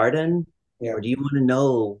the garden, or do you want to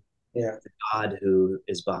know the God who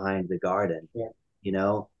is behind the garden?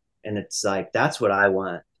 And it's like, that's what I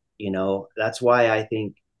want. That's why I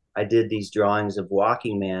think I did these drawings of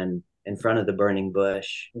Walking Man in front of the burning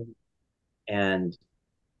bush. Mm-hmm. And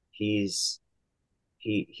he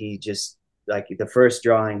just, like, the first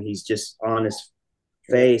drawing, he's just on his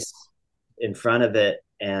face in front of it,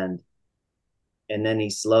 and then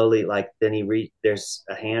he slowly, like, then there's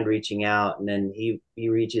a hand reaching out, and then he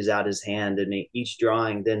reaches out his hand, and each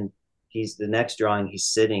drawing, then the next drawing, he's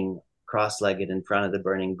sitting cross-legged in front of the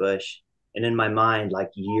burning bush. And in my mind,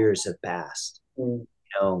 like, years have passed,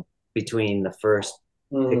 between the first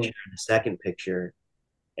picture and the second picture.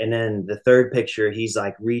 And then the third picture, he's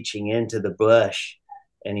like reaching into the bush,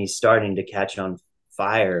 and he's starting to catch on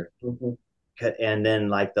fire. Mm-hmm. And then,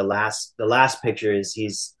 like, the last picture is,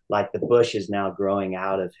 he's like, the bush is now growing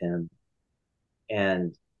out of him.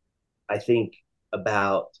 And I think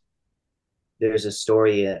about, there's a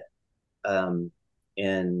story in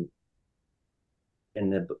in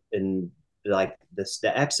in like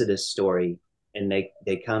the Exodus story, and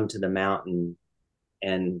they come to the mountain,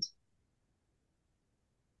 and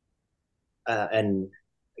and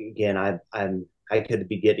again, I could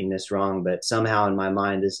be getting this wrong, but somehow in my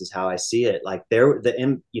mind, this is how I see it. Like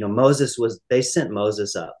Moses was, they sent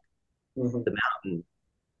Moses up Mm-hmm. the mountain,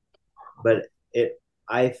 but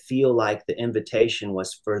I feel like the invitation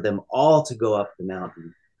was for them all to go up the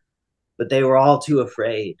mountain, but they were all too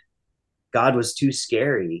afraid. God was too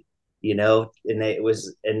scary, so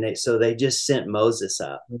they just sent Moses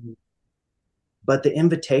up. Mm-hmm. But the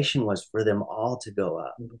invitation was for them all to go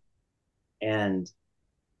up. Mm-hmm. And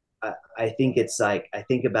I think it's like, I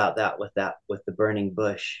think about that with the burning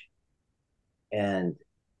bush, and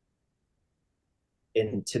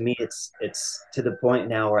to me it's to the point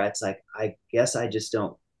now where it's like, I guess I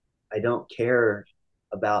don't care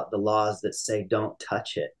about the laws that say don't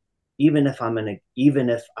touch it, even if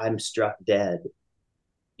I'm struck dead,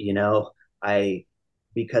 you know, I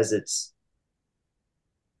because it's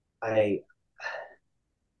I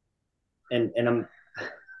and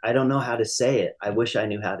I don't know how to say it. I wish I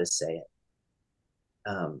knew how to say it.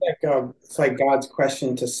 It's like God's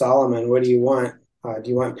question to Solomon, what do you want? Do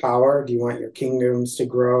you want power? Do you want your kingdoms to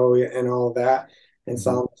grow and all of that? And Mhm.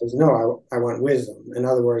 Solomon says, no, I want wisdom. In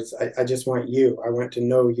other words, I just want you. I want to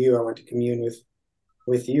know you. I want to commune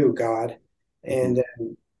with you, God. And Mhm.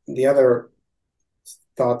 then the other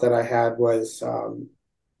thought that I had was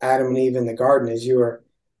Adam and Eve in the garden, as you were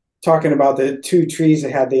talking about the two trees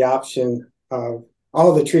that had the option of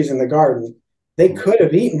all the trees in the garden. They Mhm. could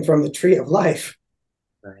have eaten from the tree of life.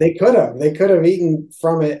 Right. They could have eaten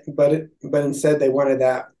from it, but instead they wanted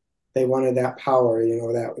that power,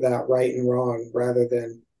 that right and wrong, rather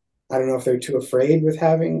than, I don't know if they're too afraid with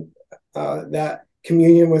having that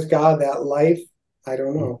communion with God, that life. I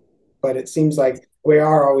don't Mhm. know, but it seems like we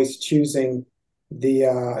are always choosing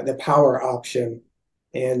the power option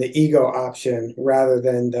and the ego option rather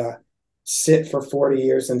than the sit for 40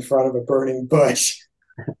 years in front of a burning bush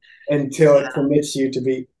until it permits you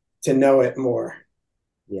to know it more.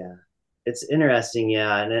 Yeah, it's interesting.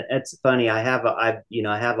 Yeah, and it's funny. I have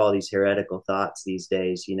all these heretical thoughts these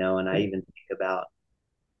days, and I even think about,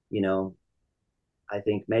 you know, I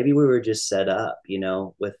think maybe we were just set up,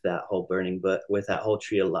 with that whole burning, but with that whole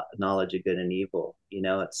tree of knowledge of good and evil.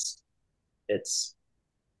 It's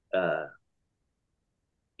uh,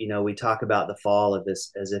 we talk about the fall of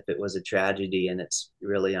this as if it was a tragedy, and it's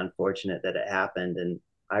really unfortunate that it happened. And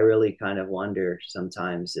I really kind of wonder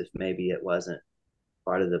sometimes if maybe it wasn't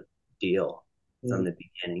part of the deal from Mm. the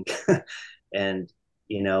beginning. And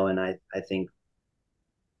and I think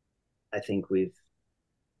we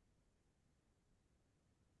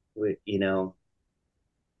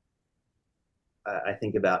I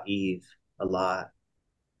think about Eve a lot,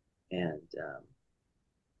 and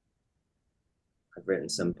I've written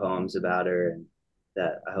some poems about her, and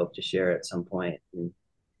that I hope to share at some point. And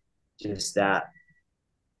just that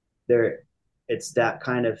there, it's that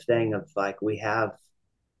kind of thing of like, we have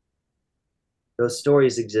those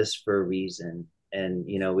stories exist for a reason. And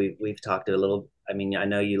we've talked a little. I mean, I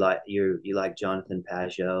know you like Jonathan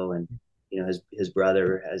Pajot, and his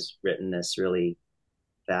brother has written this really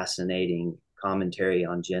fascinating commentary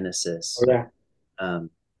on Oh Genesis, yeah. um,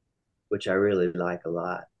 which I really like a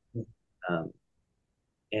lot. Um,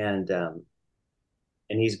 and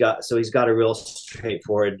he's got a real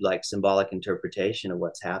straightforward, like, symbolic interpretation of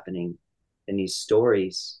what's happening in these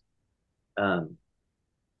stories. Um,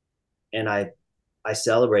 and I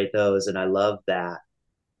celebrate those, and I love that.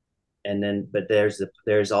 And then, but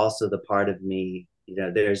there's also the part of me,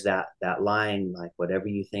 there's that line, like, whatever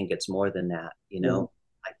you think, it's more than that, Mhm.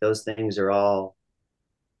 like, those things are all,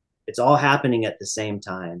 it's all happening at the same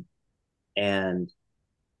time. And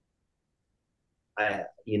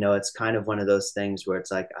it's kind of one of those things where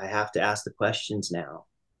it's like, I have to ask the questions now.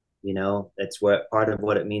 It's what part of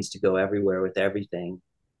what it means to go everywhere with everything,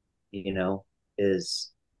 you know,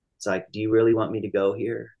 is, it's like, do you really want me to go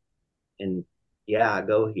here? And yeah,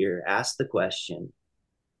 go here, ask the question.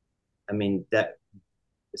 I mean, that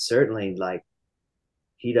certainly, like,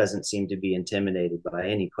 he doesn't seem to be intimidated by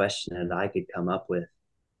any question that I could come up with.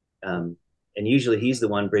 And usually he's the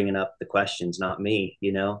one bringing up the questions, not me.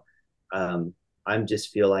 Um, I'm just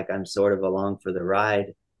feel like I'm sort of along for the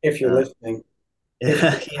ride. If you're Uh, listening, if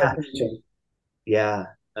you're paying yeah, attention. yeah.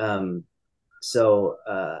 So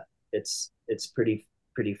it's pretty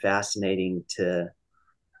fascinating to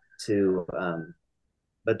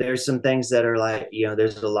but there's some things that are like,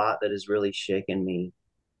 there's a lot that has really shaken me,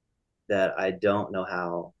 that I don't know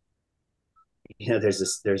how. There's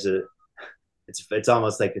a it's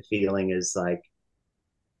almost like the feeling is like,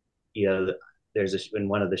 you know, there's in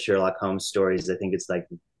one of the Sherlock Holmes stories, I think it's like,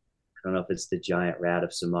 I don't know if it's the giant rat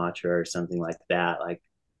of Sumatra or something like that. Like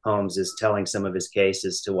Holmes is telling some of his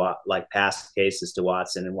cases to like past cases to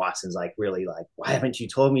Watson, and Watson's like really like, why haven't you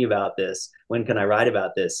told me about this? When can I write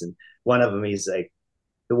about this? And one of them, he's like,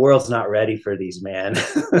 the world's not ready for these, man.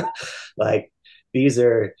 Like these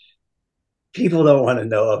are people don't want to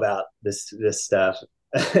know about this stuff.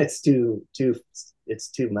 It's it's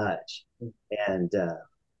too much. And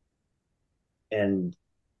and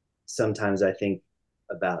sometimes I think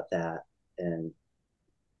about that, and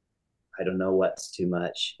I don't know what's too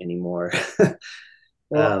much anymore.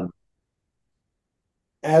 Well, um,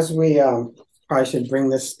 as we probably should bring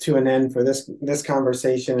this to an end for this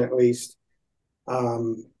conversation at least.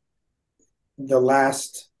 Um, the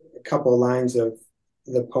last couple of lines of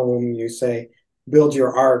the poem, you say, "Build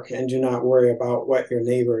your ark and do not worry about what your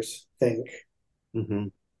neighbors think." mm-hmm.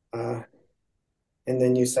 Uh, and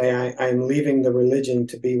then you say, I'm leaving the religion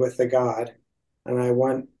to be with the God, and I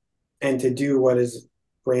want and to do what is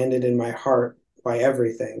branded in my heart by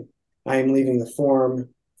everything. I am leaving the form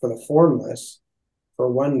for the formless,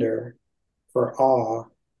 for wonder, for awe,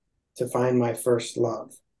 to find my first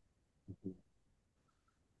love. Mm-hmm.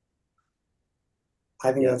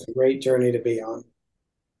 I think Yep. that's a great journey to be on.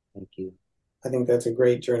 Thank you. I think that's a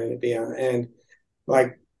great journey to be on. And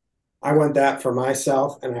like, I want that for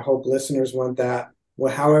myself, and I hope listeners want that.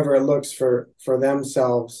 Well, however it looks for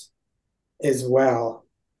themselves as well,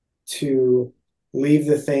 to leave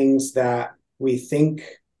the things that we think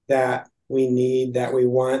that we need, that we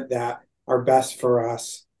want, that are best for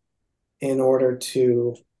us in order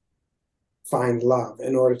to find love,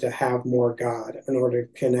 in order to have more God, in order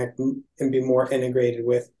to connect and be more integrated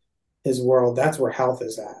with his world. That's where health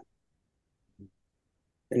is at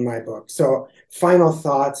in my book. So, final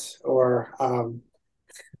thoughts or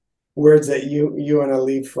words that you want to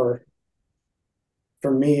leave for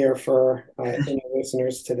me or for any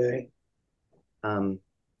listeners today. um,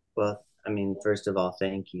 well, I mean, first of all,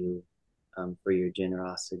 thank you for your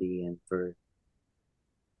generosity, and for,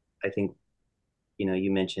 I think, you know,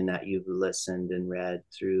 you mentioned that you've listened and read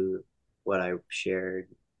through what I shared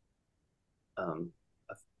um,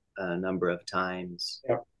 a number of times.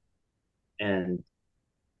 Yep. And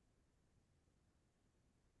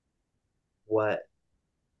what,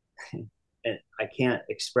 and I can't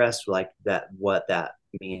express like that, what that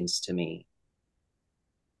means to me,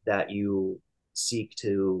 that you seek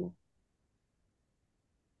to,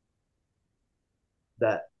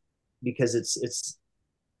 that, because it's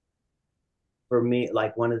for me,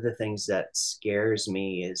 like one of the things that scares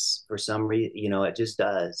me is, for some reason, you know, it just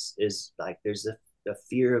does, is like there's a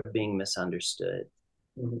fear of being misunderstood.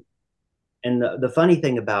 Mm-hmm. And the funny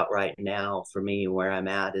thing about right now for me, where I'm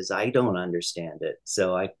at, is I don't understand it,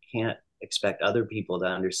 so I can't expect other people to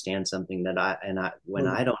understand something that I when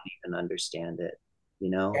Mm-hmm. I don't even understand it, you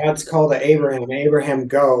know. God's call to Abraham. Abraham,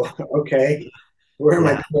 go. Okay. Where am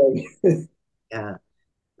I Yeah, going? yeah.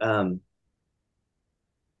 um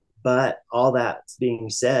but all that being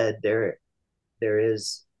said, there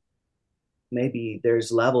is, maybe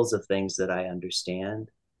there's levels of things that I understand.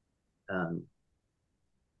 um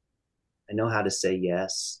I know how to say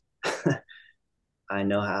yes. I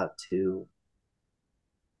know how to,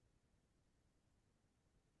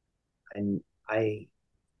 and I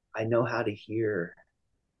know how to hear.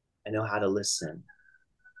 I know how to listen.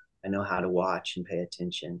 I know how to watch and pay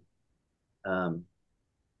attention. Um,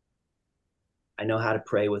 I know how to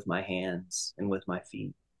pray with my hands and with my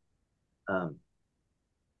feet. Um,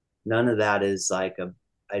 None of that is like a,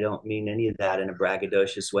 I don't mean any of that in a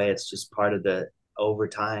braggadocious way. It's just part of the, over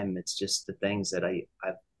time, it's just the things that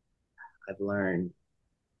I've learned.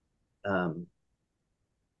 Um,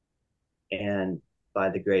 and by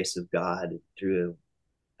the grace of God, through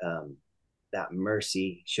um, that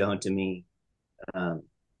mercy shown to me. Um,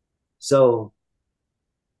 so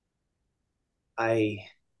I,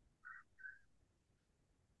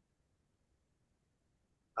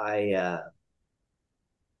 I,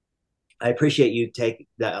 I appreciate you take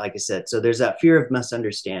that. Like I said, so there's that fear of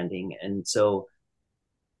misunderstanding, and so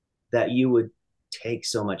that you would take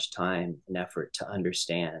so much time and effort to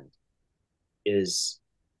understand is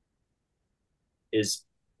is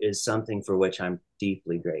is something for which I'm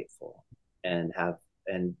deeply grateful, and have,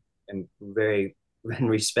 and very and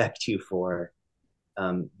respect you for,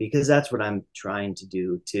 because that's what I'm trying to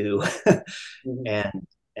do too. Mhm.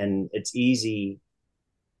 and it's easy,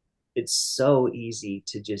 it's so easy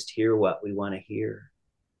to just hear what we want to hear,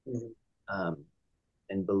 Mhm. um,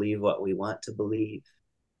 and believe what we want to believe,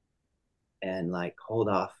 and like hold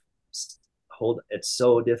off, hold, it's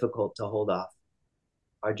so difficult to hold off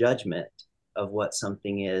our judgment, of what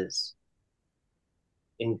something is,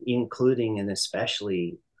 including and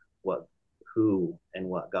especially what who and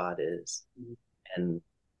what God is, and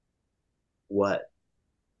what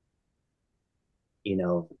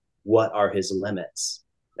what are his limits.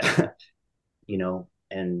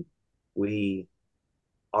 And we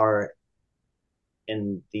are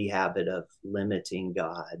in the habit of limiting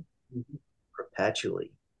God mm-hmm.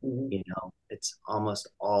 perpetually. Mm-hmm. It's almost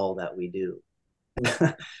all that we do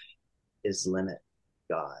is limit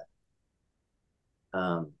God.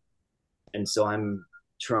 And so I'm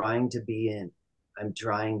trying to be in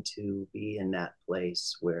that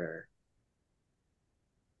place where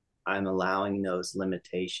I'm allowing those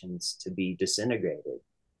limitations to be disintegrated.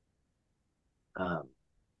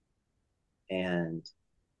 And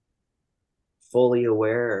fully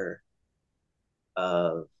aware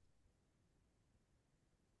of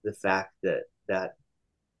the fact that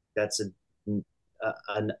that's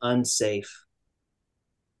an unsafe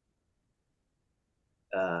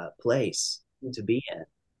place to be in.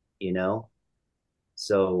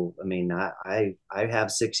 So I mean, I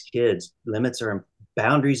have 6 kids.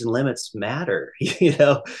 Boundaries and limits matter.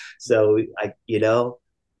 So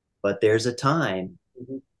but there's a time.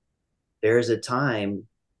 Mm-hmm. There's a time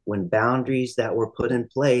when boundaries that were put in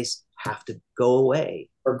place have to go away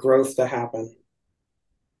for growth to happen.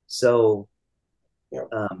 So, yep.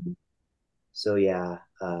 So yeah,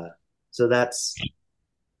 so that's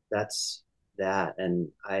that,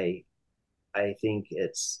 and I think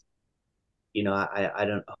it's, I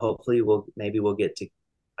don't. Hopefully, we'll get to.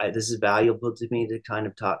 This is valuable to me to kind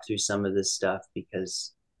of talk through some of this stuff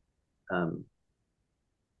because,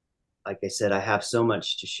 like I said, I have so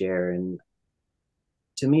much to share, and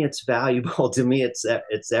to me, it's valuable. To me, it's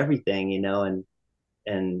everything, and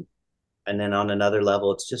then on another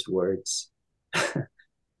level, it's just words.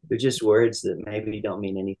 They're just words that maybe don't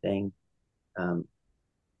mean anything,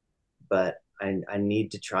 but I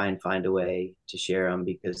need to try and find a way to share them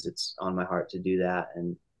because it's on my heart to do that,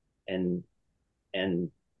 and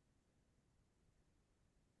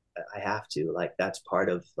I have to, like, that's part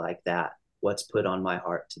of like that. What's put on my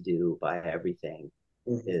heart to do by everything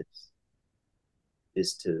mm-hmm.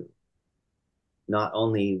 is to not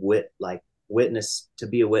only witness. To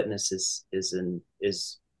be a witness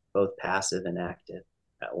is both passive and active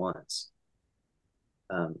at once.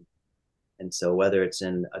 And so whether it's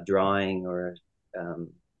in a drawing or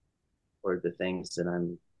the things that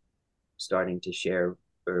I'm starting to share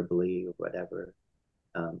verbally or whatever.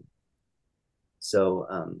 So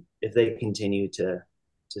if they continue to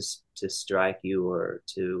strike you or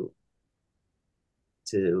to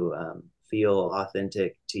feel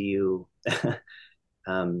authentic to you,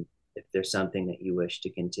 if there's something that you wish to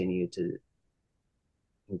continue to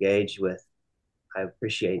engage with, I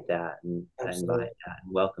appreciate that, and I invite that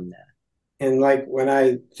and welcome that. And like when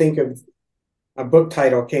I think of a book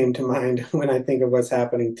title came to mind when I think of what's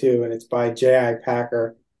happening too, and it's by J.I.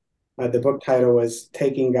 Packer. The book title was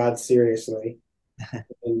Taking God Seriously.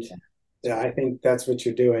 And yeah, I think that's what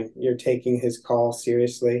you're doing. You're taking his call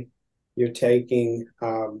seriously. You're taking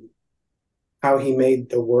how he made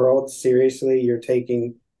the world seriously. You're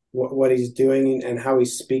taking what he's doing and how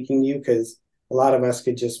he's speaking to you, because a lot of us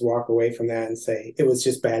could just walk away from that and say, it was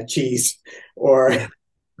just bad cheese, or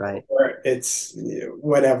right, or it's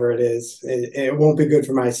whatever it is. It won't be good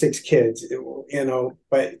for my 6 kids,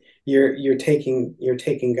 but you're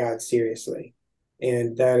taking God seriously.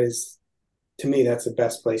 And that is, to me, that's the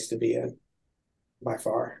best place to be in by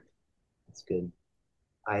far. That's good.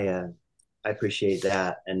 I appreciate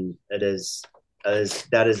that. And that is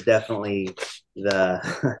definitely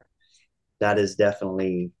the, that is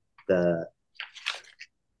definitely the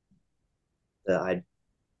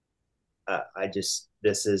I just,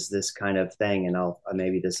 this is this kind of thing, and I'll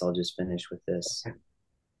just finish with this.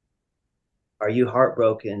 Are you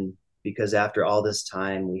heartbroken because after all this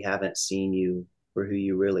time we haven't seen you for who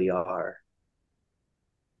you really are?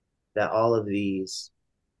 That all of these,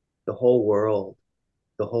 the whole world,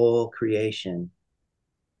 the whole creation,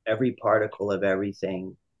 every particle of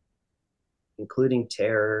everything, including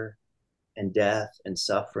terror and death and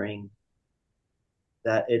suffering,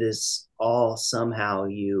 that it is all somehow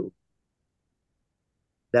you,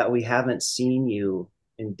 that we haven't seen you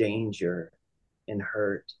in danger, in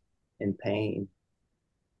hurt, in pain,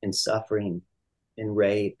 in suffering, in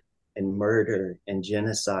rape, in murder, and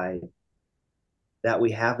genocide, that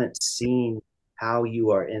we haven't seen how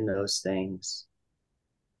you are in those things,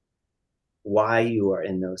 why you are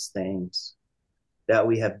in those things, that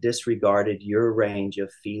we have disregarded your range of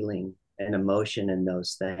feeling and emotion in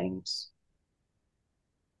those things,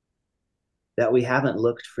 that we haven't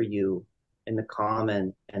looked for you in the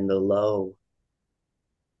common and the low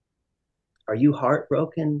Are you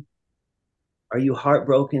heartbroken? Are you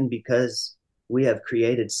heartbroken because we have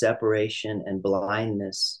created separation and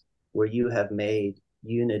blindness where you have made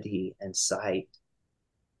unity and sight?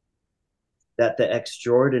 That the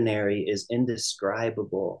extraordinary is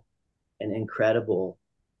indescribable and incredible,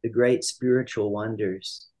 the great spiritual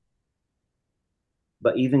wonders.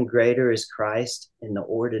 But even greater is Christ in the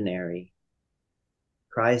ordinary.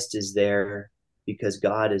 Christ is there because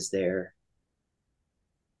God is there.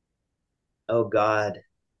 Oh God,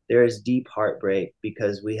 there is deep heartbreak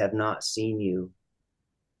because we have not seen you.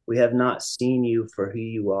 We have not seen you for who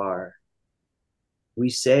you are. We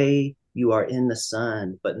say you are in the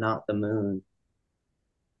sun, but not the moon.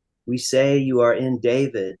 We say you are in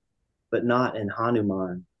David, but not in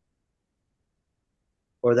Hanuman.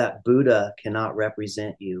 Or that Buddha cannot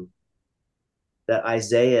represent you. That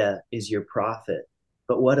Isaiah is your prophet,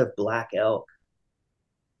 but what of black elk?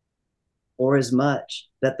 Or as much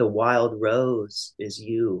that the wild rose is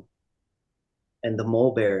you and the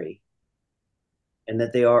mulberry, and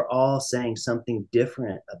that they are all saying something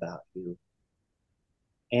different about you.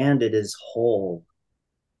 And it is whole,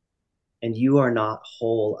 and you are not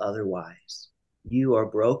whole otherwise. You are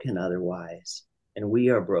broken otherwise, and we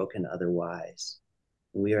are broken otherwise.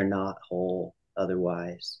 We are not whole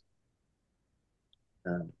otherwise.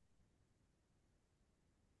 Um,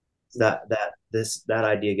 that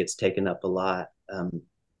idea gets taken up a lot,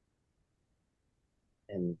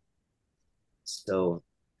 and so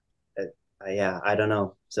yeah, I don't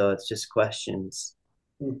know. So it's just questions.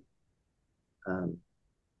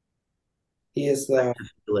 He is the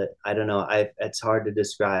I don't know. It's hard to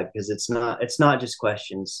describe because it's not just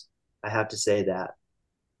questions. I have to say that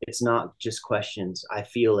it's not just questions. I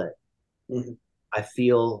feel it. Mhm. I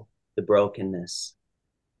feel the brokenness.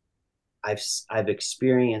 I've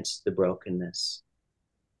experienced the brokenness.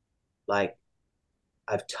 Like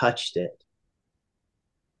I've touched it.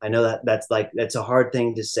 I know that that's a hard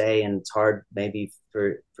thing to say, and it's hard maybe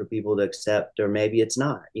for people to accept, or maybe it's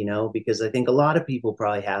not, because I think a lot of people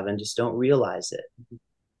probably have and just don't realize it.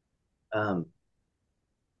 Um,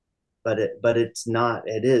 but it's not.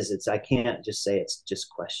 It is. It's. I can't just say it's just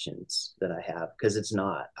questions that I have because it's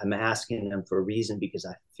not. I'm asking them for a reason because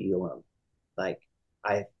I feel them, like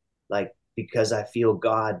I like because I feel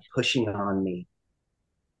God pushing on me,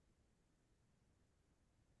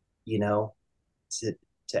 you know, to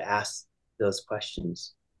to ask those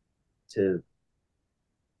questions to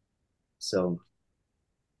so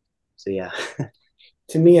yeah.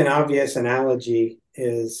 to me, an obvious analogy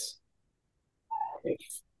is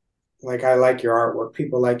if, like, I like your artwork,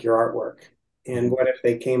 people like your artwork. And what if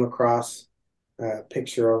they came across a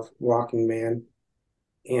picture of Walking Man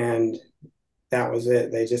and that was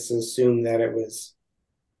it? They just assumed that it was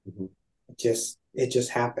Mm-hmm. it just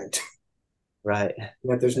happened. Right.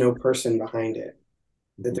 That there's no person behind it,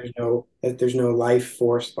 Mm-hmm. that there's no life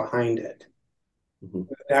force behind it. Mm-hmm.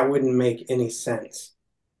 That wouldn't make any sense.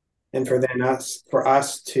 And Yeah. for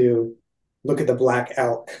us to look at the black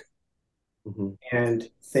elk Mm-hmm. and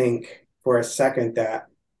think for a second that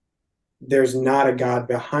there's not a God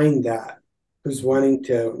behind that who's wanting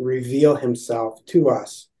to reveal himself to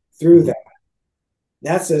us through Mm-hmm. that.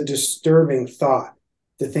 That's a disturbing thought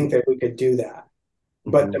to think Mm-hmm. that we could do that.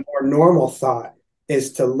 But Mm-hmm. the more normal thought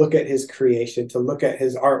is to look at his creation, to look at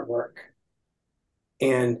his artwork,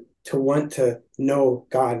 and to want to know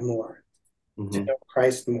God more, to Mm-hmm. know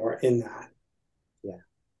Christ more in that. Yeah.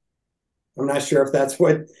 I'm not sure if that's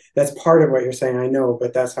part of what you're saying. I know,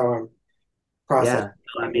 but that's how I'm processing Yeah. it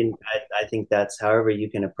I right mean, I think that's however you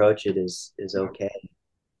can approach it is now. okay.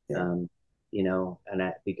 Yeah. Um,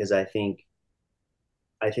 and because I think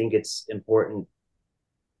it's important.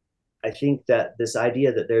 I think that this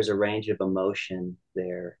idea that there's a range of emotion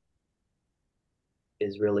there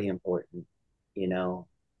is really important,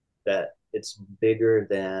 that it's bigger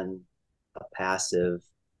than a passive,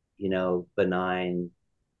 benign,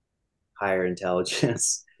 higher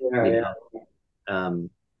intelligence, Yeah, you yeah. know,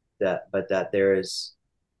 that there is,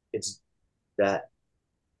 it's that,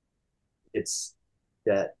 it's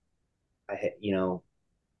that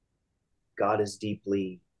God is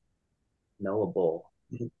deeply knowable,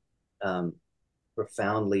 Mhm. um,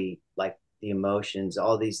 profoundly, like the emotions,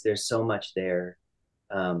 all these, there's so much there,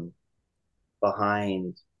 um,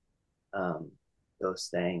 behind, um, those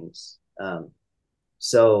things.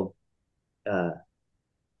 So, uh,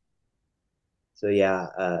 so yeah,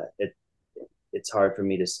 it's hard for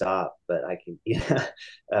me to stop, but I can, yeah.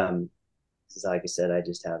 Um, like I said, I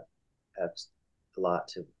just have a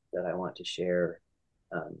lot that I want to share.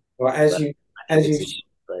 Well, But I think as it's you a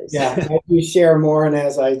good place. yeah, as you share more and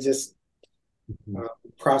as I just Mhm.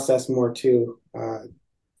 process more too,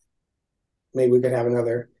 maybe we could have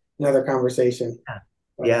another conversation. Yeah,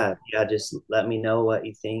 But yeah. Just let me know what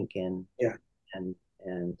you think, yeah, and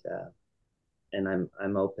and and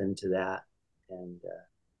I'm open to that. And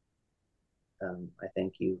I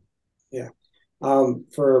thank you. yeah.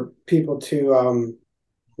 For people to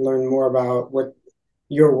learn more about what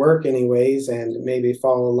your work, anyways, and maybe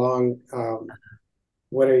follow along.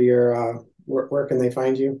 What are your where can they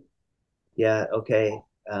find you? Yeah. Okay.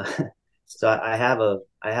 Uh, so I have a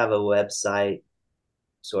website,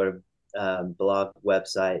 sort of blog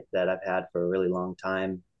website that I've had for a really long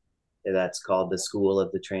time. That's called the School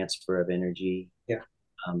of the Transfer of Energy, Yeah.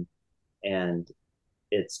 um, and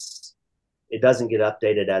it's it doesn't get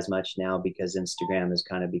updated as much now because Instagram has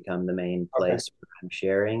kind of become the main Okay. place where I'm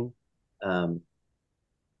sharing. Um,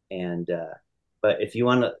 and but if you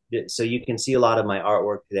want to, so you can see a lot of my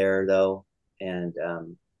artwork there though, and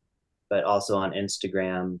but also on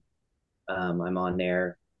Instagram, I'm on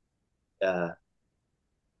there, uh,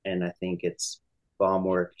 and I think it's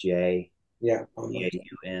Baumwork J, Yeah. Baumwerkj,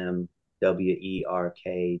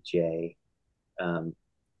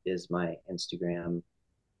 is my Instagram,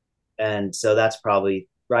 and so that's probably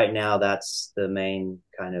right now that's the main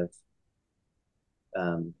kind of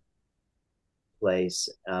um, place.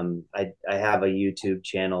 I have a YouTube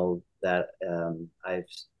channel that I've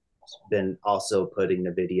been also putting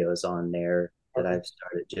the videos on there that Okay. I've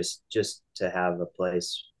started just to have a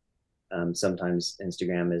place. Sometimes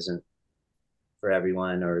Instagram isn't for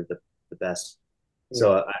everyone or the best.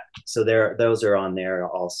 Yeah. So there those are on there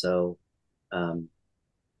also, um,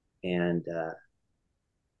 and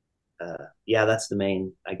yeah, that's the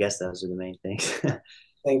main. I guess those are the main things.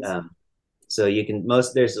 Thanks. um, so you can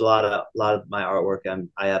most there's a lot of my artwork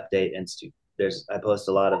I update I post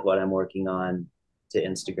a lot of what I'm working on to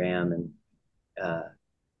Instagram, and uh,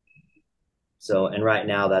 so and right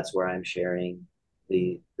now that's where I'm sharing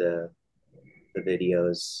the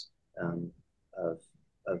videos, um,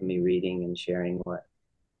 of me reading and sharing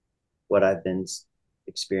what I've been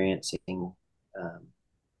experiencing. Um,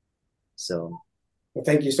 so Well,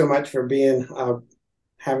 thank you so much for being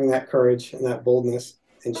having that courage and that boldness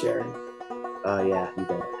and sharing. yeah, you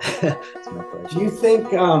bet. It's my Do you pleasure. think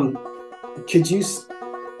could you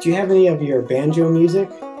do you have any of your banjo music?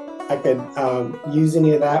 I could use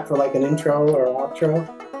any of that for like an intro or outro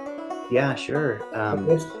Yeah, sure. of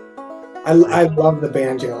this. I I love the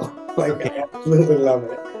banjo. Like I Okay. absolutely love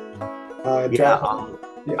it. Yeah, Drive.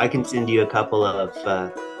 Yeah. I can send you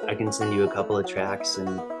a couple of tracks,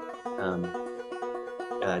 and um,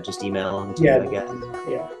 just email them to Yeah. you, I guess.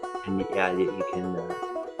 Yeah. And yeah, you can.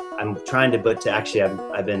 I'm trying to, but to actually,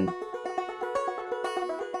 I've been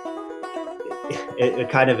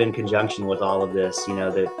kind of in conjunction with all of this.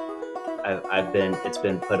 That I've been. It's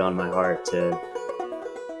been put on my heart to.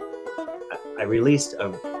 I released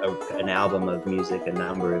an album of music a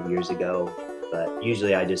number of years ago, but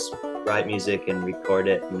usually I just write music and record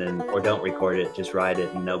it, and then or don't record it, just write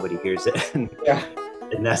it, and nobody hears it. Yeah.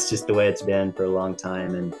 And that's just the way it's been for a long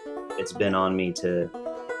time, and it's been on me to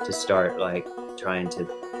start like trying to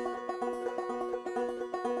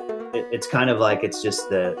it's kind of like it's just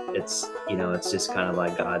kind of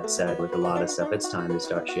like God said with a lot of stuff, it's time to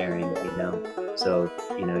start sharing. So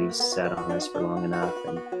you sat on this for long enough,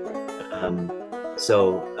 and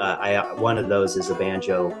so I one of those is a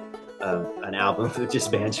banjo, an album of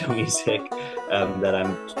just banjo music, that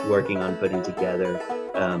I'm working on putting together.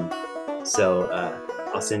 So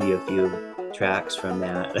I'll send you a few tracks from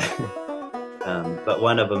that. But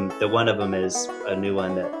one of them is a new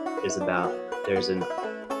one that is about. There's an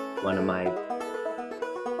one of my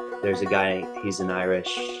there's a guy. He's an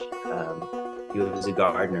Irish. He was a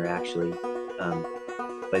gardener actually,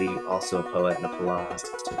 but he's also a poet and a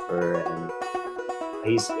philosopher. And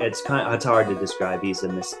it's hard to describe. He's a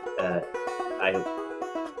mis. I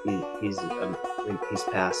he's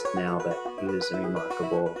passed now, but he was a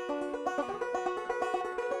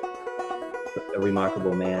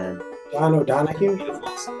remarkable man. John O'Donohue.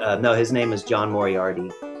 Beautiful. No, his name is John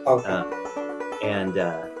Moriarty. Okay. And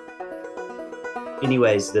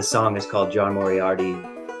anyways, the song is called "John Moriarty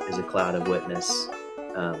is a Cloud of Witness,"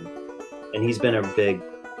 um, and he's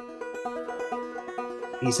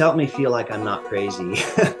helped me feel like I'm not crazy.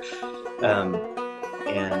 um,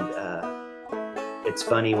 and it's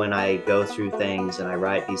funny when I go through things and I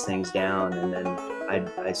write these things down, and then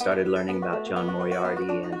I started learning about John Moriarty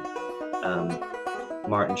and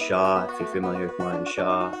Martin Shaw. If you're familiar with Martin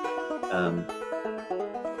Shaw,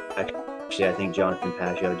 actually, I think Jonathan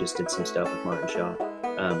Pageau just did some stuff with Martin Shaw.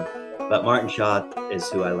 But Martin Shaw is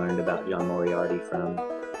who I learned about John Moriarty from,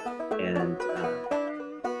 and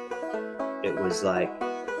it was like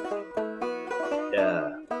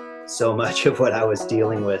so much of what I was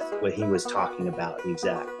dealing with, what he was talking about, the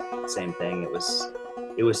exact same thing. It was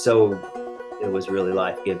really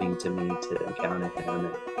life-giving to me to encounter him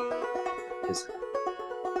and his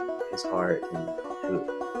heart, and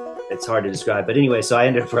it's hard to describe. But anyway, so I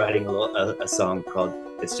ended up writing a song called,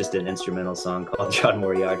 it's just an instrumental song called John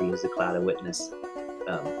Moriarty is a Cloud of Witness.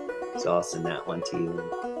 So I'll send that one to you,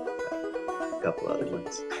 and a couple other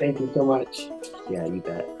ones. Thank you so much. Yeah, you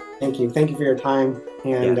bet. Thank you for your time,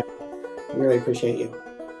 and I really appreciate you.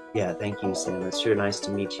 Yeah, thank you, Sam. It's sure nice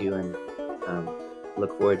to meet you, and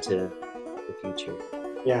look forward to the future.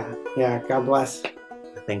 Yeah, God bless.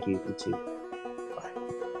 Thank you, you too.